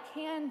I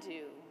can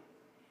do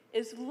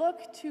is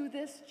look to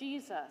this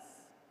Jesus,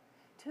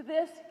 to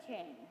this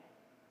King,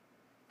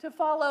 to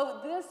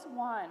follow this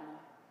one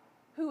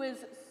who is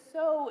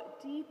so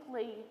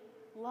deeply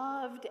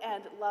loved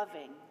and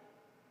loving,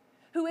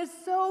 who is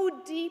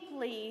so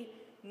deeply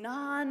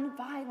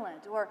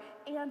non-violent or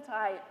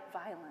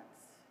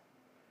anti-violence,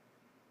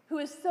 who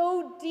is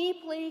so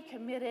deeply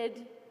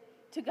committed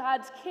to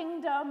God's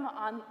kingdom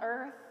on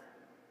earth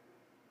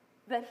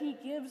that he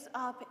gives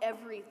up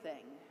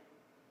everything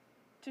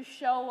to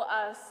show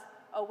us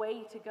a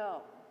way to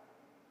go,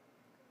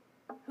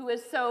 who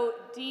is so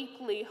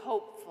deeply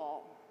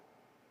hopeful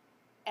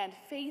and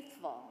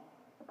faithful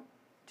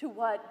to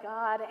what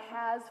God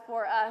has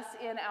for us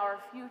in our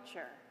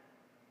future,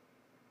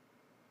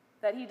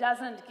 that he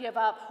doesn't give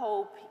up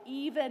hope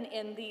even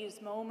in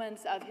these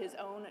moments of his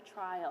own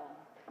trial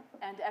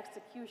and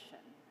execution.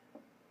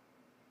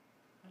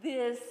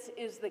 This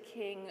is the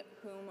King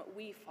whom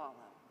we follow.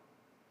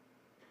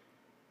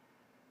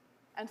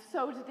 And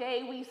so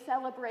today we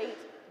celebrate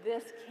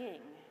this King,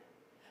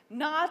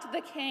 not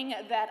the King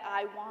that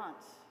I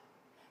want,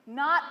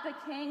 not the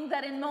King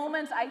that in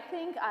moments I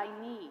think I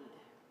need,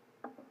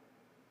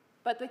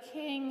 but the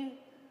King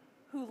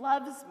who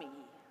loves me,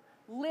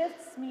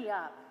 lifts me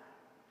up,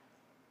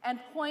 and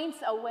points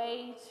a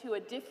way to a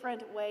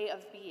different way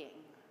of being,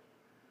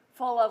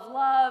 full of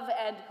love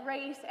and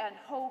grace and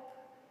hope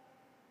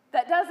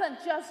that doesn't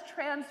just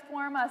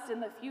transform us in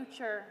the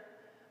future,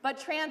 but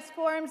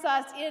transforms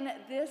us in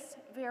this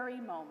very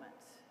moment.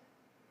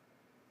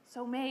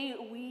 So may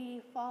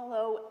we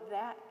follow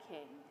that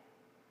King,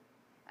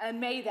 and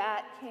may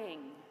that King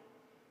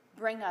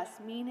bring us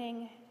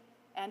meaning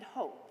and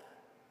hope.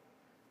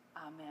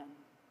 Amen.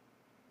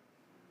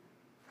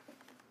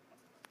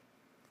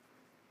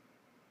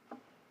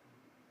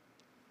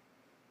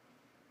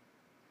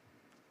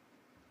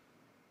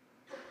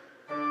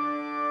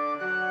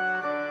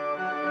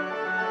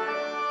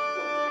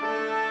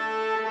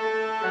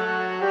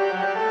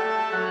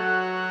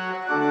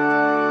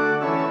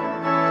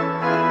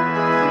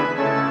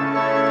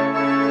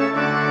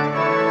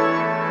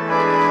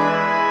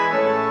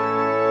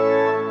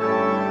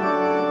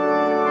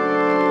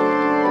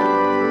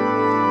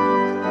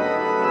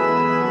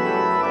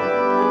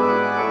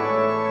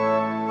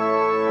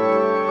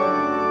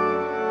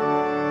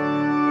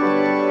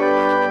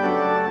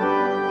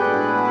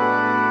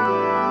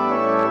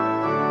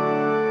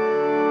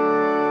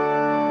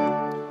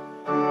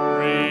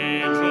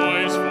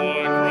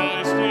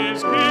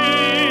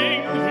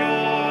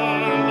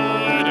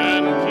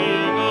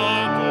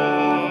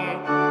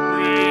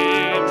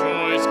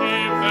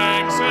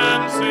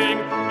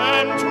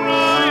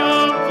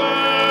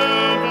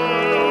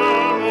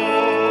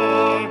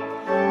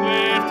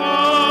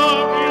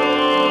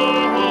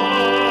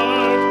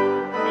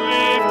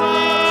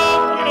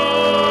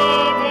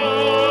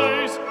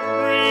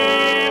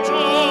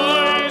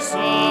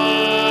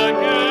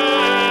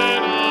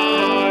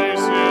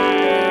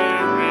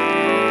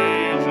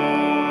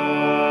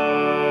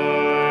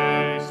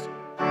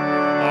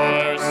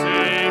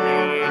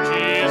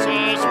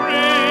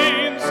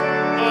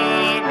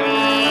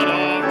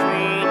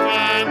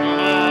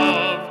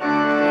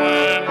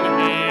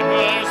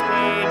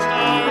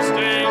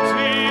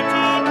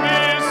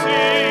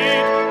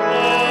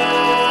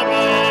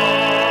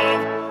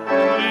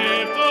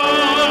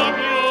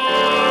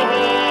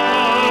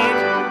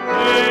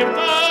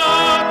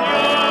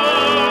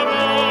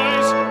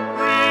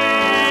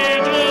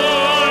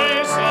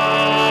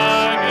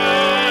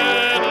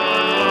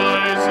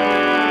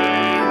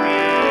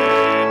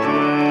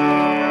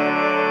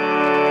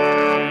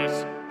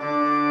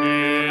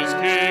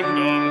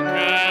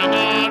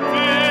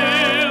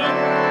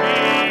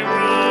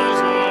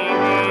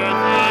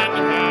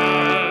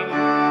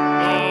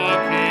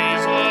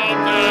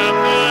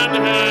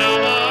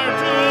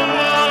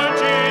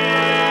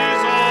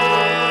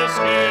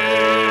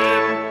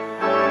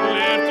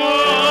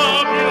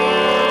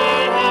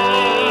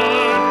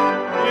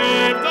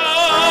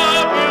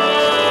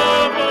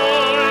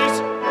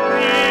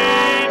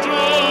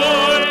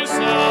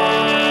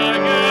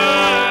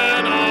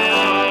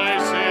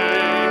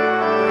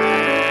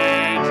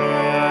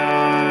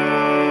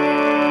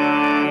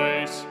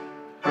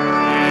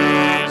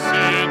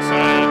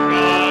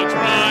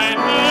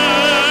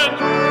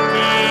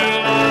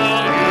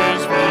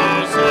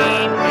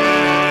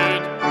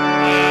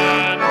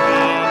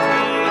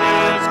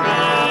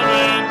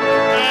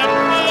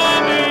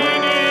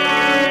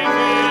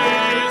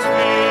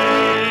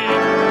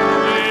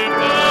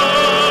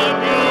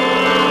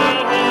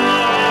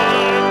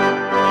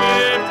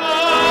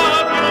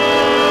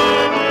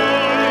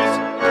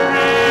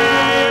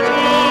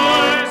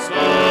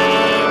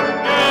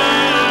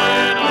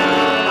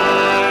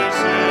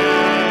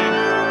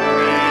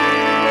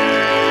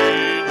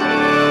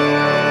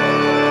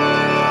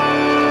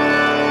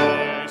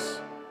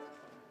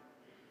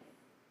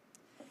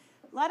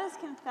 Let us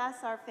confess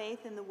our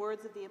faith in the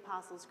words of the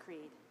Apostles'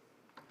 Creed.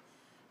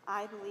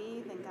 I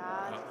believe in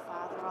God, the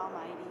Father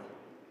Almighty,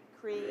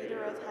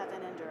 creator of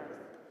heaven and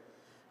earth.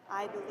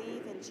 I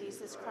believe in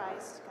Jesus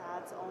Christ,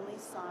 God's only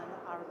Son,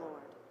 our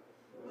Lord,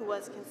 who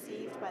was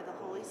conceived by the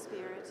Holy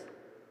Spirit,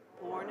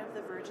 born of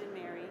the Virgin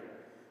Mary,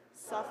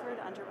 suffered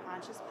under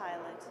Pontius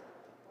Pilate,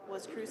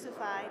 was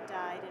crucified,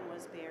 died, and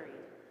was buried.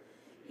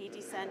 He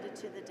descended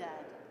to the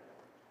dead.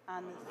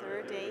 On the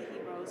third day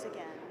he rose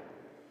again.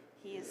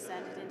 He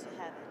ascended into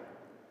heaven.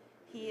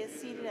 He is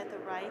seated at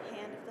the right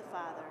hand of the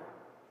Father,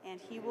 and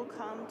he will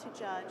come to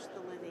judge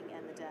the living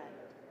and the dead.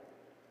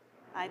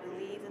 I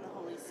believe in the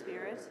Holy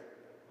Spirit,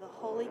 the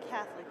Holy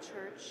Catholic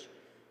Church,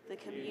 the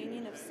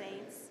communion of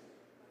saints,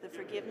 the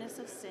forgiveness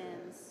of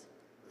sins,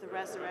 the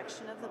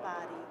resurrection of the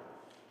body,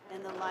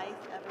 and the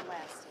life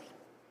everlasting.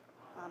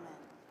 Amen.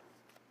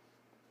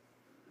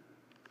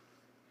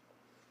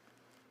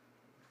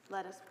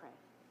 Let us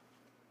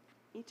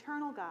pray.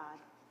 Eternal God,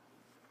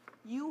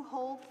 you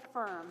hold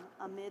firm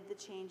amid the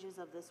changes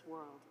of this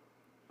world.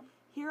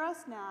 Hear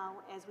us now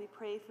as we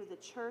pray for the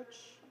church,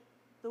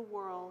 the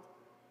world,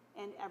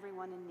 and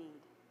everyone in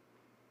need.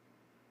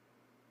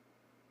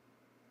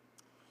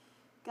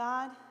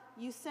 God,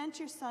 you sent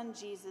your Son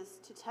Jesus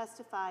to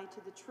testify to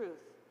the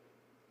truth.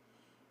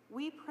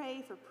 We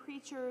pray for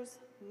preachers,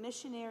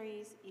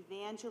 missionaries,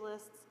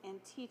 evangelists, and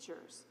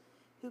teachers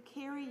who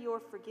carry your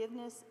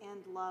forgiveness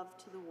and love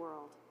to the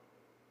world.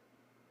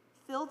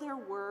 Fill their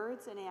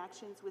words and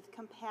actions with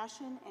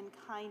compassion and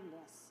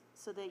kindness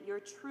so that your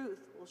truth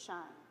will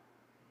shine.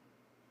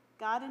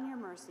 God, in your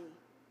mercy,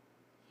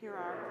 hear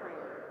our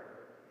prayer.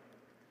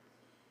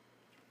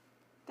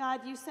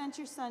 God, you sent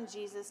your Son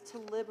Jesus to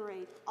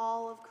liberate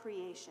all of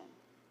creation.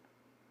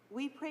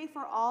 We pray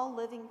for all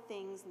living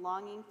things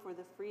longing for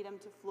the freedom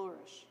to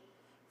flourish,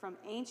 from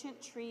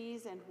ancient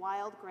trees and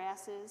wild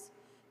grasses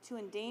to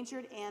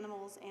endangered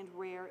animals and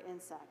rare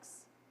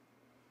insects.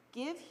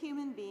 Give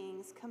human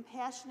beings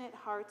compassionate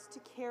hearts to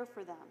care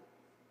for them.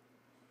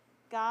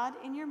 God,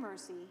 in your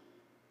mercy,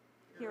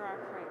 hear our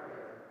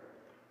prayer.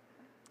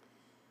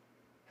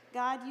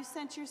 God, you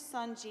sent your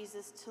Son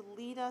Jesus to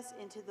lead us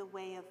into the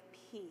way of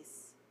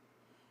peace.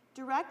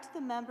 Direct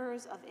the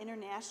members of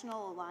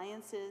international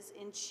alliances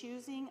in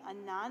choosing a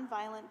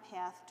nonviolent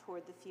path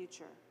toward the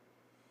future.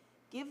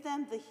 Give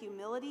them the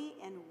humility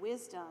and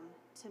wisdom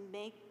to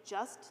make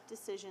just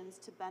decisions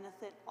to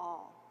benefit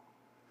all.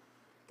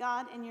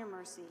 God, in your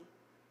mercy,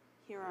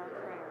 hear our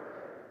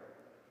prayer.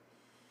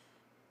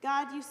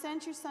 God, you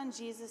sent your Son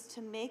Jesus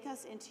to make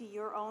us into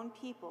your own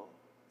people,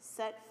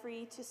 set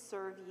free to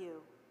serve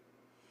you.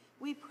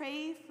 We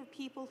pray for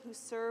people who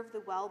serve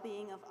the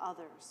well-being of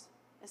others,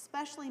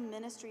 especially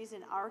ministries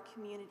in our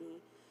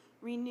community.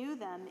 Renew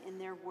them in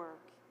their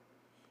work.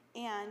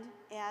 And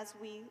as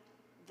we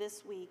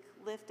this week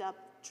lift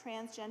up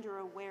Transgender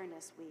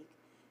Awareness Week,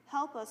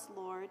 help us,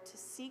 Lord, to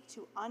seek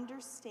to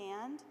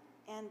understand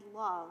and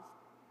love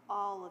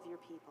all of your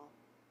people.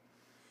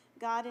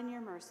 God, in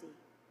your mercy,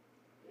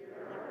 hear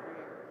our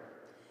prayer.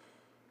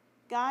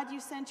 God, you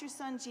sent your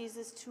Son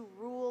Jesus to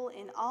rule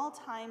in all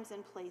times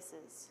and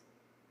places.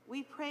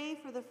 We pray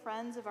for the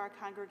friends of our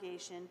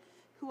congregation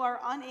who are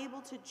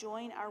unable to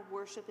join our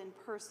worship in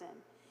person,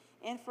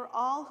 and for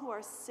all who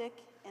are sick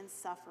and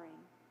suffering.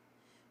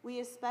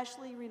 We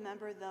especially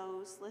remember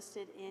those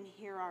listed in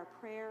Hear Our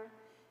Prayer,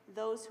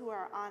 those who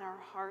are on our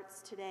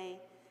hearts today,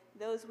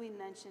 those we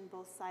mention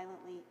both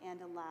silently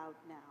and aloud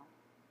now.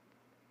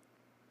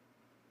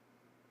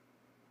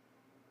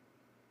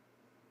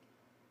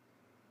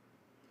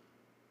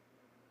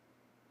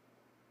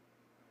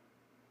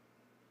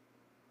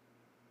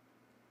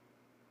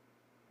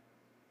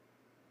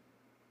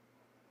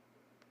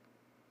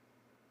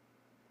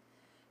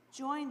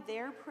 Join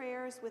their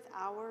prayers with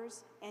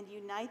ours and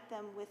unite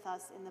them with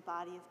us in the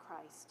body of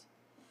Christ.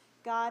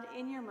 God,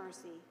 in your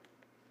mercy,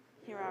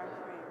 hear our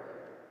prayer.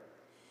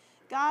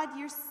 God,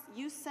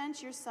 you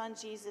sent your Son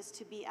Jesus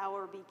to be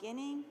our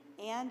beginning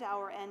and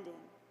our ending.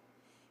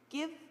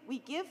 We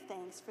give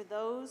thanks for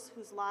those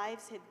whose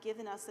lives have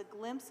given us a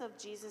glimpse of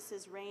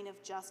Jesus' reign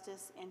of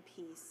justice and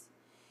peace.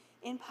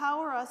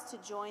 Empower us to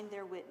join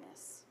their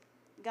witness.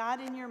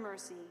 God, in your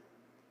mercy,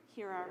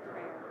 hear our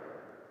prayer.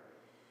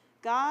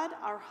 God,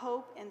 our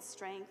hope and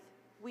strength,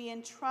 we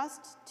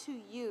entrust to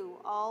you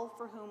all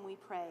for whom we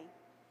pray.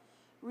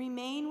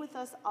 Remain with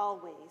us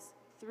always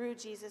through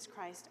Jesus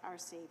Christ, our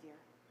Savior.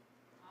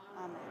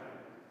 Amen.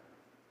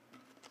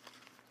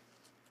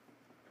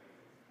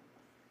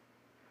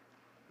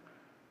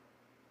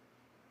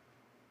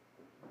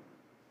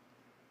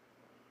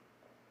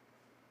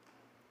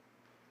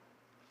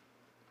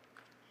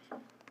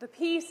 The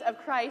peace of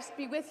Christ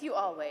be with you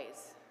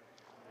always.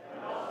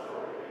 And also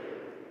with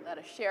you. Let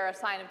us share a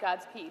sign of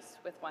God's peace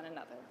with one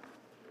another.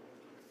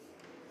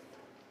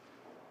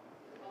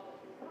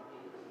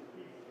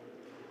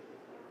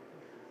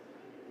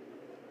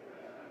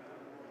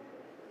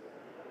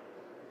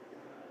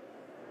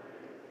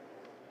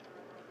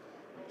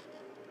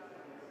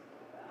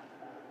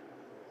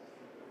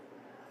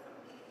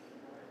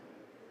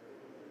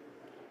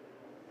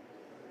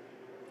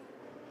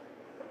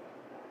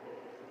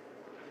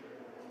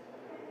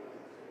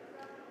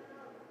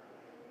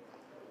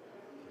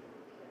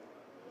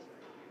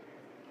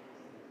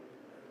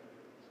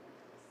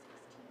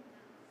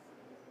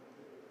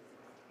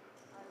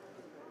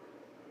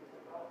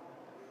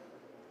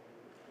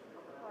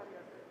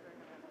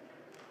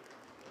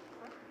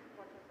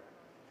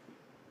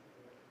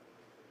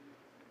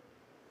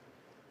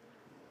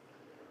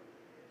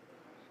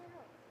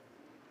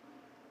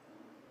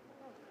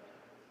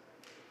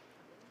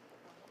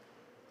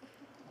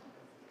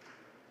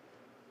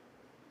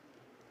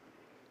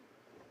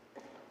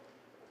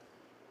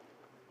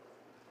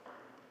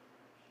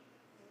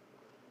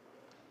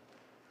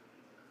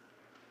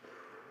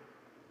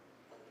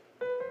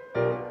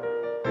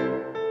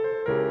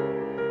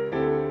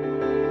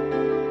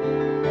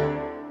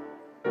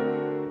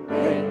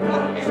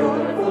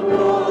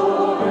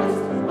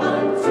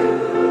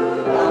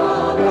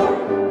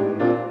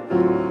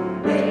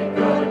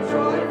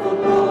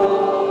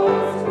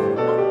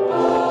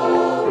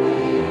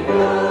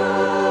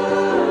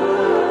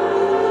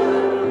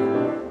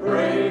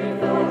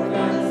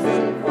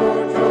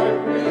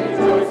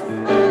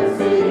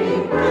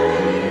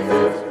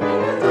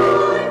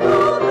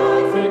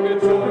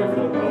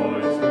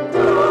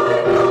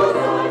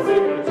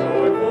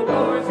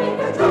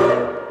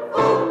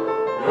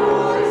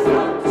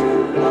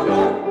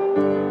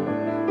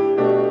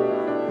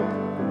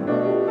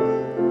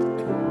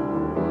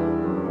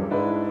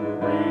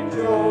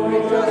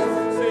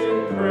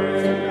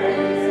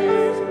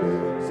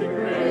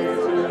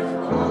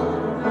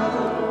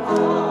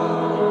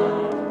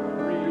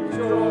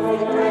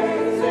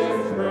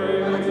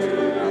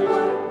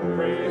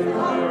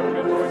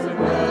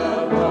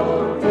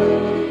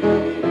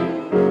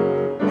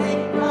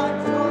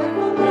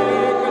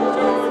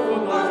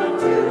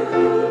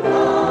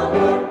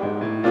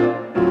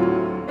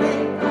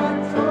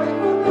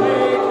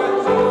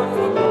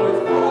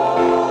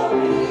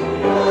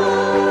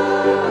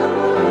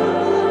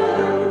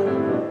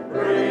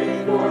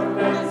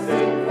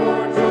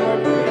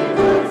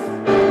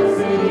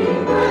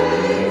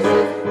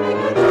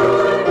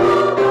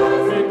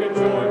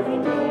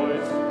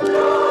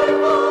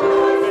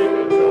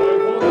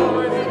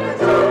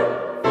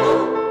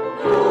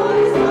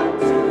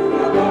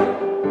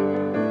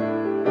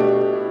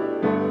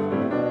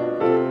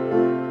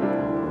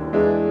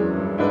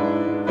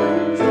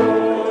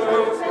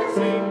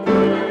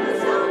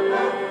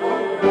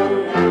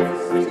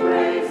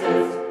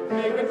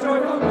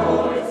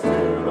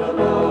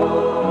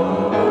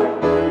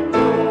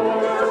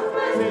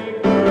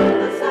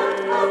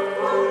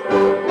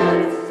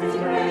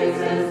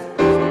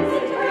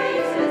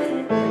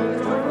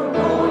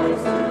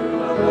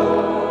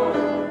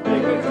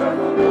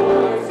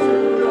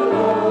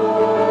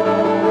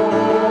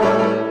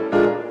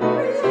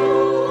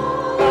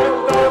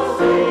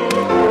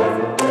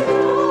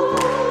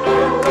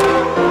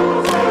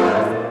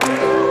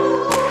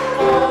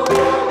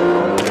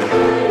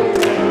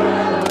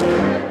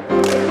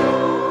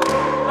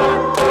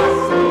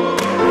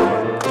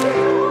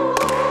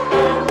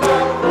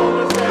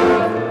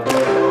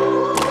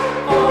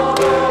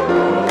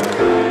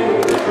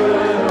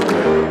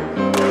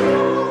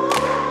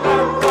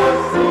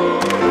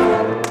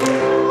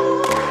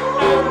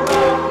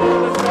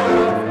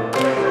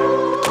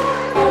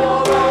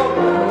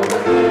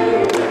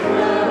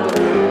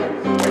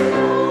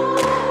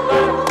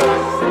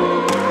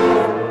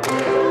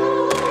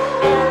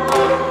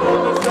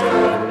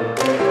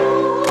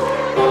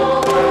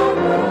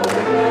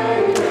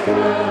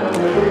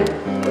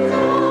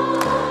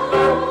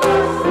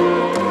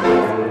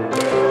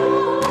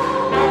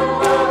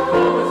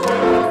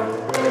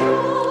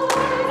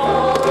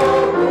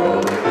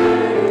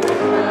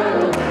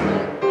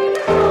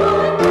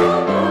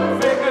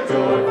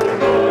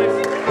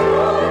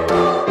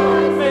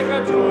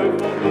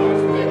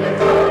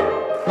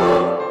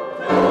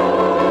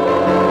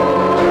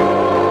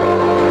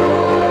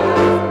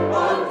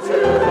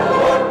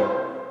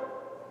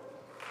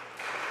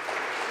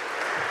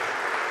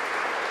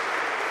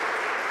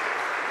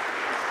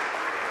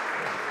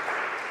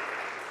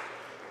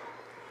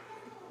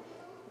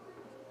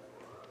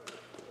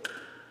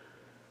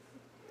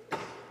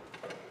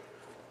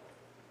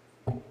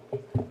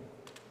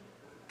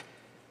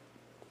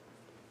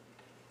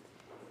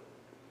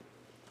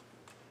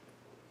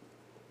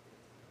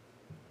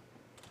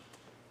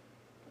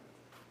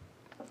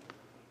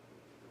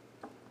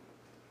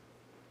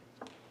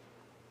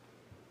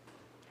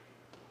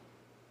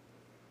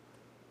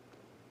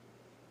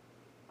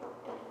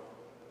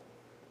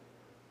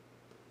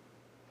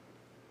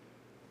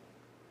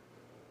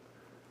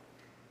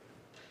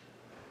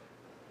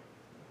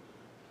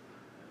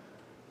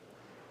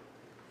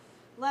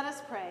 Let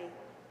us pray.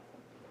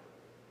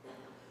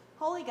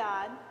 Holy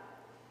God,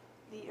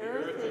 the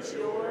earth is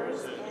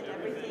yours and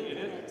everything in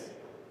it,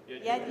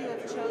 yet you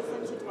have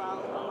chosen to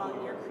dwell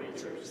among your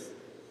creatures.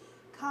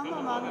 Come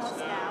among us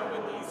now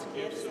in these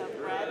gifts of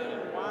bread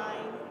and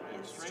wine,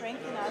 and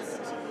strengthen us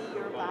to be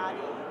your body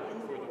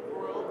in the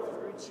world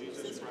through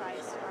Jesus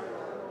Christ our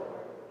Lord.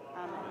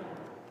 Amen.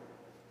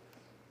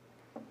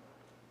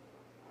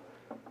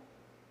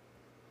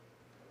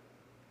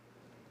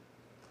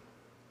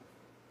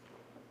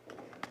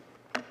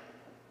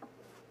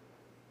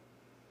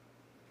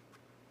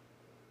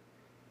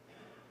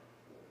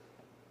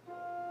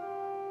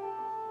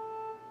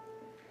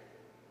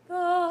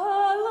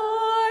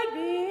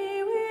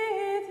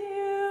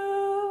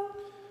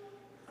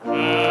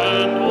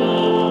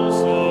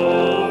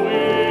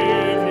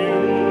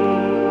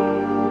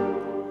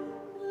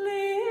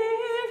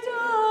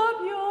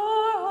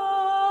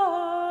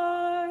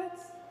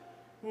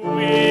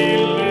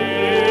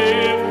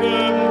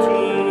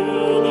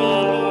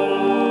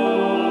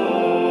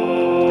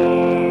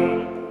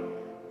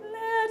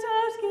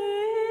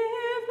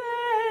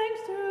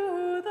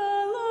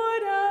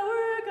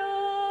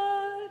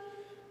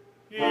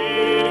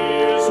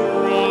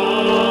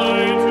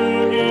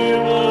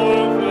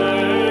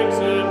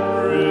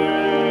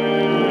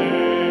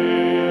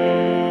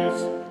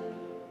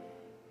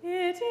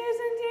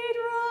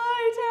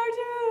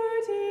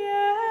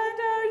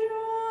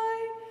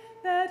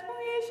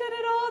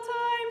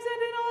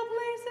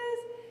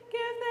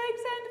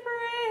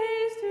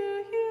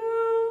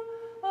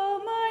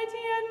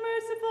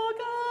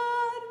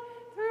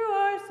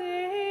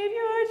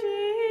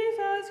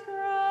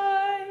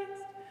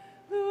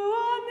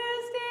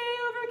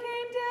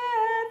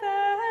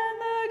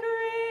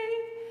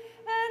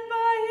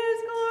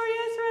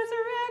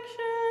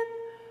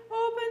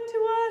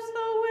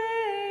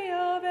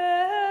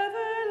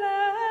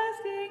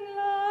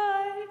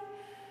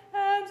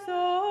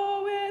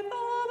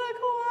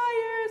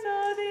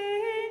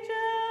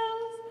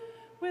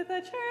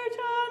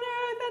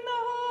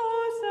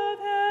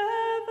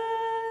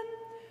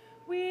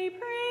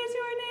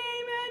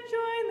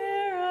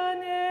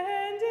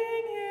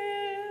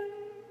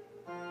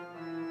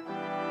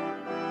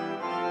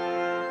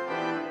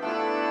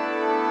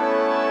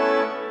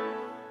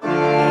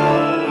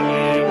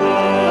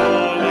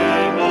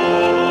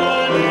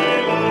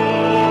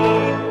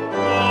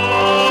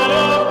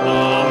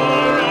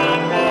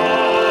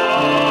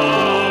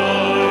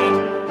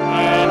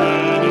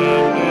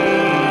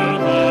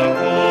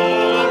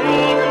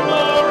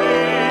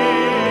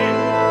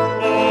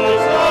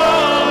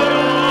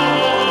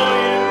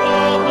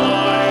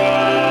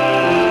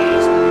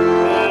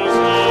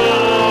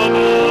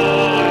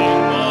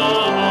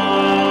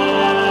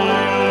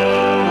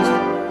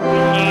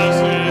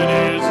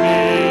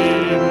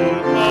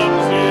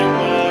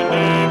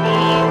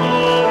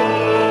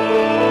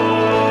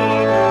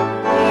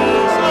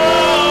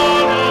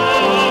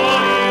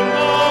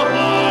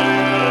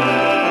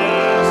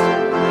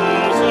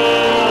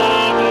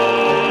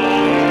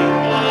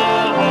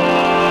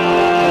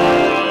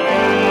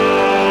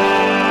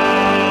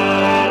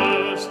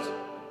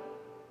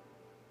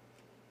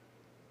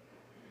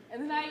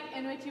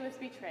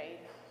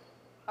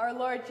 Our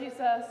Lord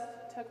Jesus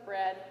took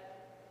bread,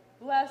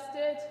 blessed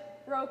it,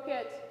 broke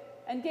it,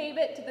 and gave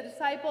it to the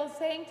disciples,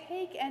 saying,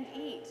 "Take and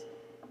eat.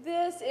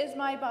 This is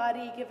my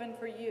body given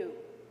for you.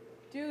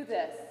 Do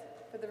this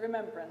for the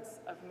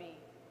remembrance of me."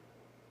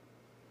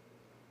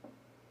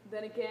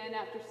 Then again,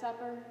 after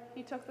supper,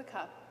 he took the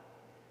cup,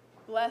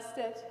 blessed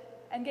it,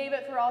 and gave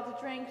it for all to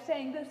drink,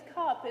 saying, "This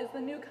cup is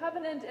the new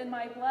covenant in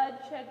my blood,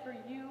 shed for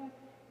you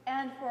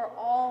and for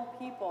all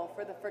people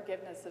for the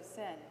forgiveness of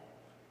sin.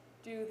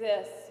 Do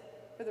this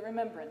for the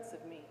remembrance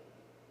of me."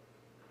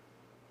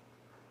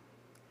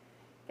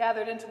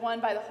 Gathered into one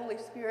by the Holy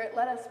Spirit,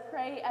 let us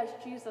pray as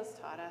Jesus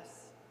taught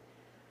us.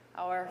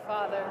 Our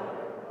Father,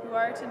 who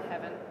art in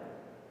heaven,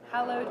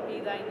 hallowed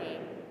be thy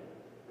name.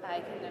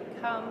 Thy kingdom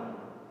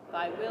come,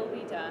 thy will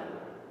be done,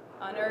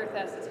 on earth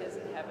as it is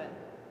in heaven.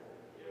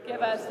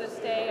 Give us this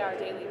day our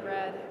daily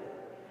bread,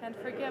 and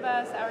forgive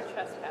us our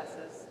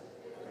trespasses,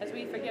 as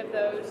we forgive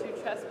those who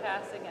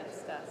trespass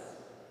against us.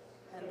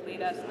 And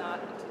lead us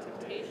not into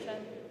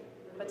temptation,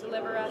 but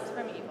deliver us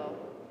from evil.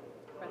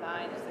 For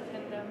thine is the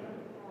kingdom,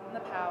 and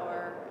the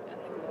power, and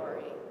the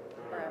glory,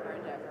 forever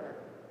and ever.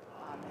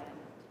 Amen.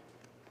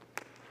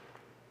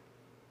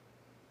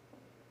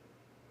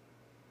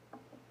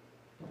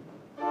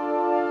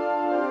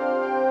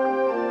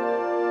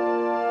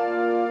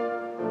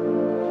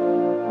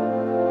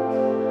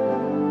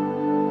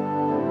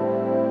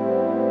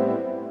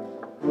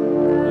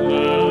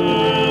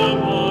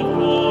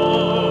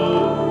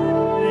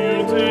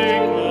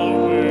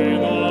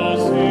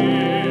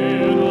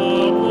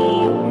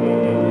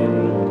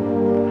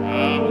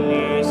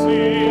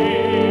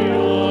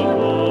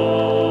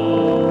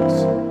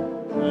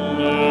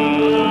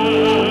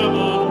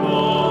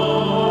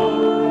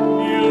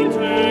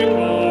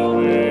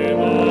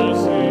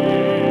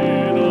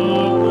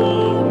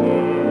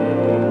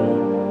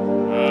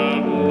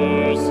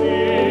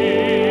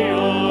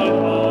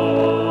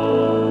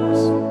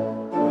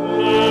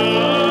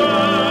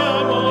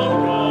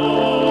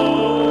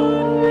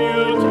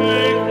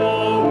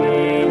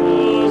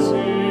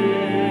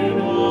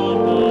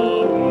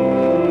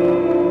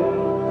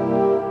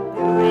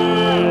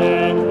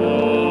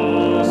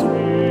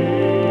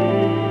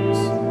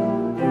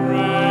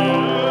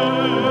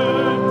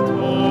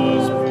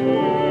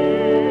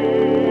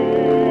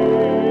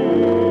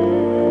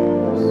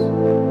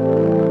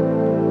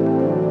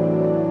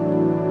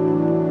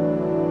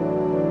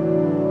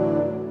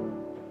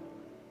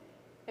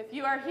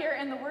 are here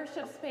in the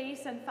worship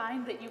space and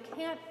find that you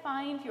can't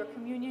find your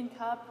communion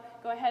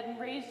cup, go ahead and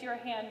raise your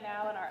hand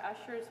now, and our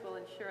ushers will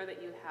ensure that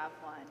you have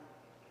one.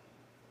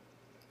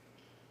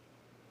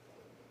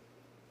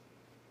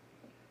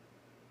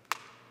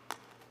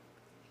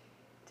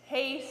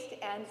 Taste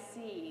and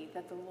see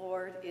that the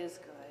Lord is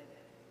good.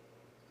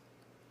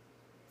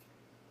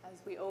 As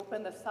we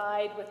open the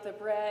side with the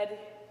bread,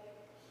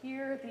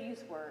 hear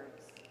these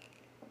words.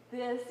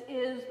 This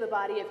is the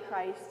body of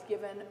Christ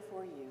given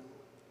for you.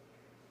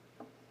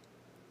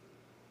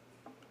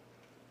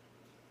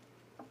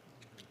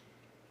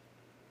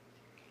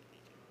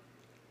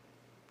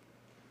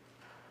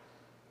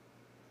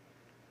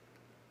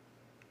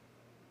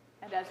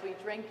 And as we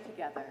drink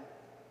together,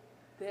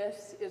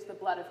 this is the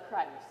blood of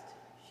Christ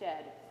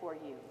shed for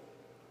you.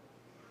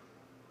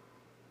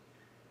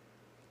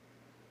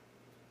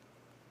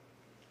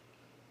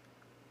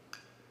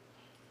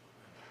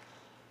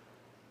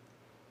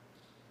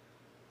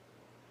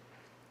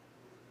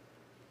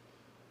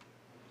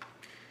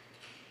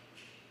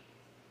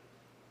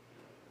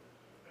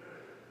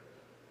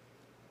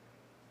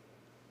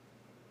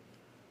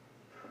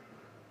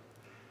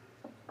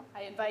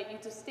 I invite you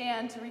to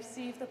stand to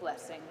receive the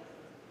blessing.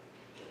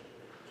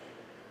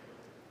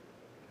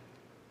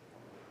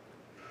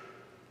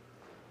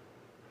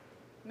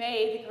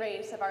 May the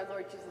grace of our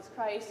Lord Jesus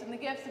Christ and the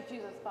gifts of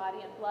Jesus' body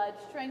and blood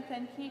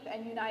strengthen, keep,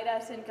 and unite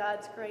us in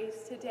God's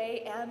grace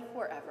today and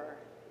forever.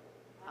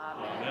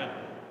 Amen. Amen.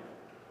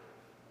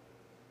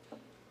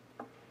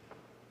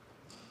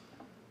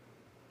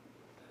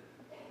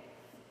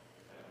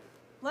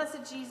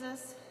 Blessed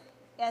Jesus,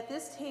 at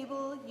this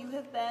table you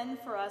have been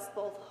for us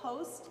both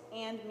host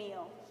and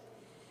meal.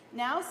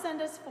 Now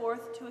send us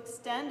forth to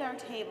extend our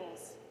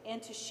tables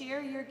and to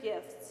share your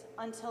gifts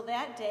until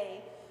that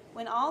day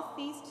when all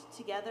feast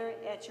together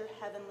at your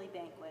heavenly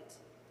banquet.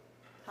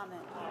 Amen.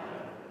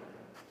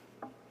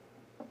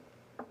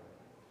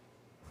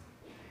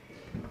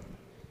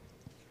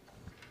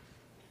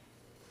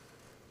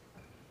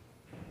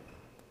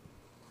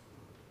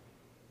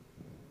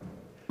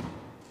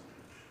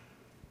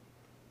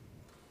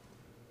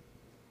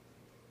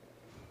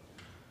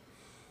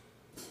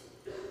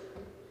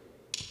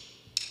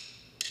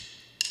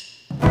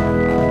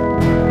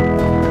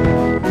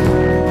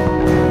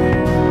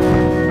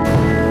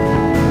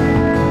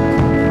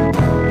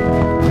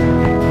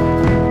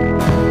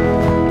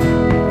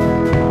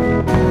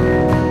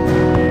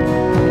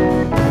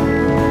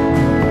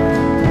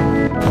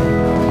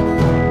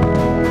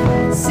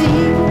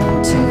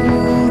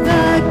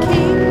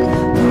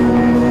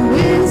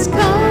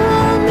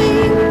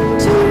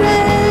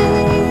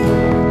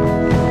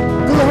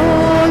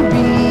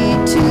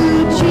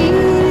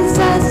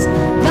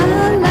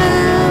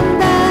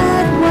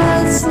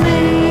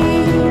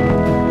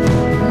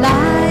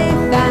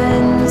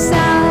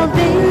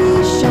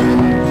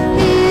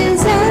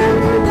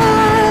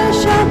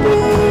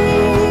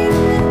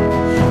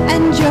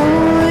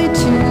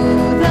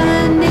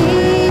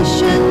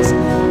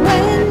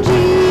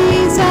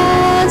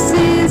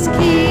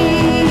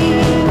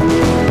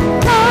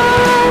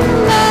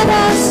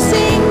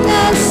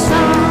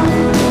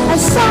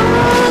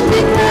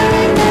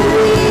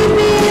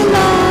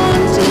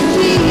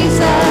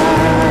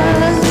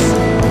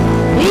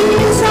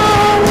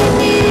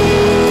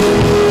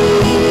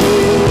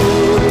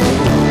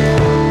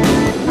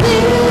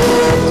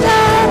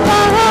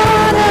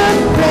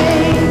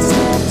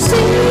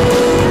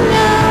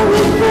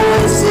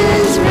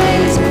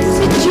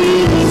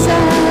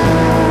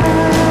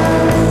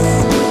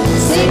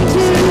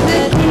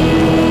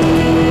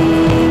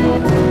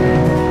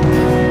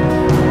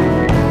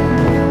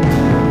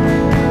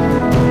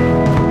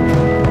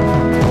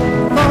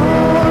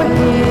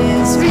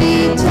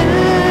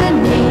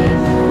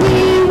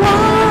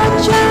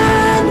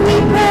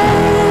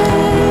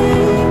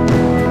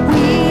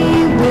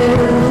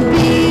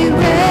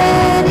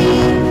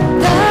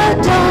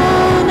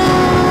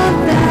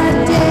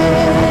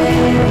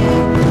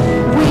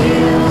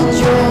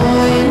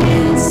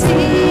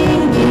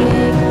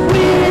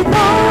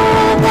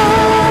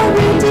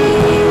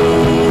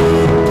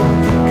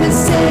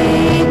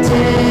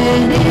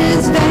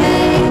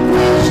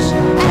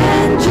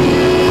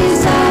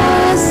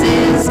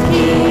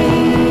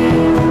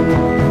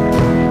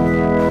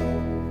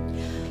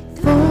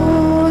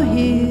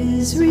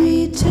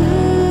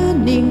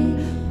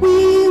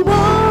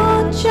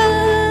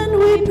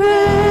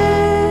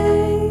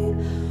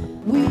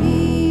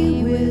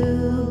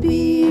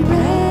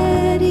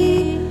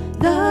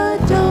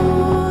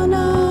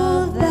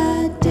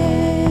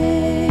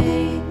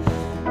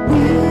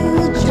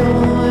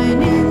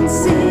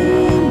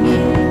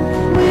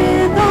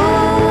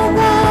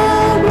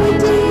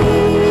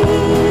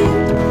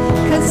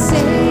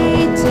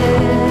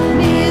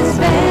 Satan is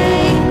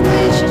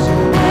vanquished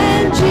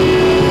and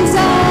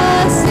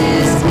Jesus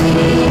is King.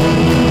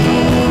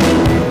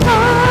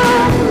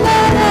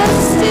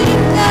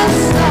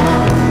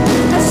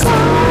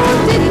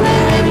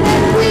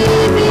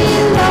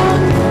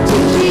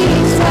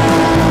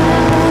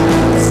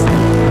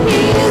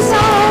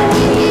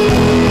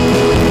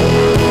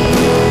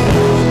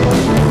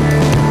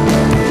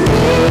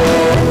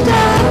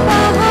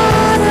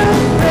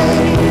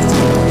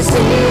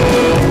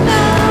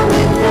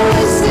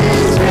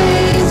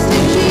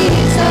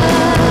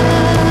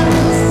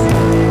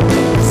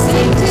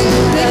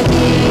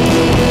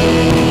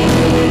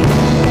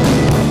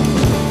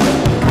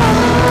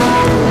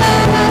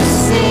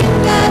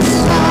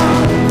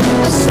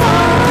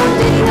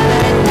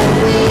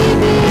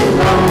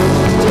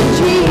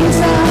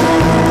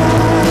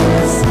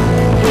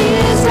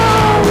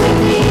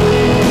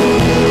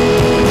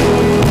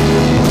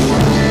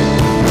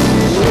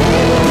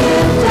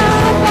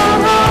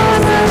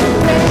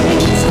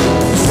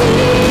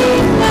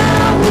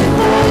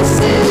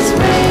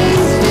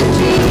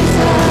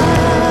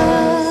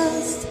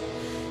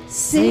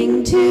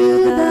 Sing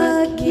to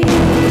the King.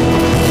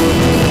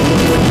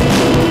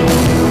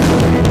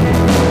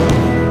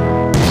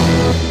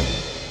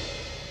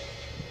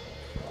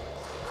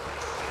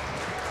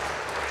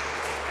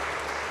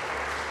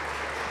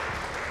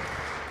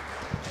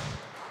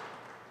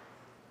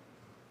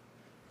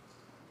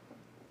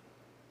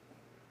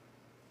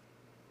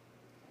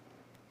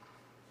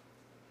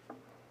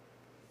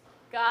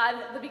 God,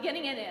 the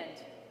beginning and end,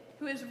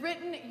 who has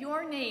written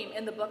your name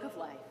in the book of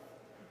life,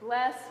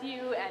 bless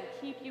you and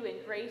keep you in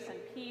grace and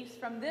peace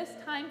from this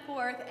time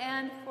forth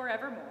and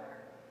forevermore.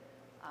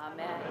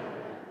 Amen.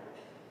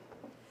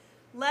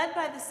 Led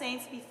by the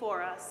saints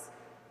before us,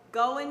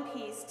 go in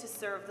peace to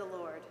serve the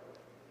Lord.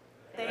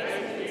 Thanks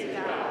be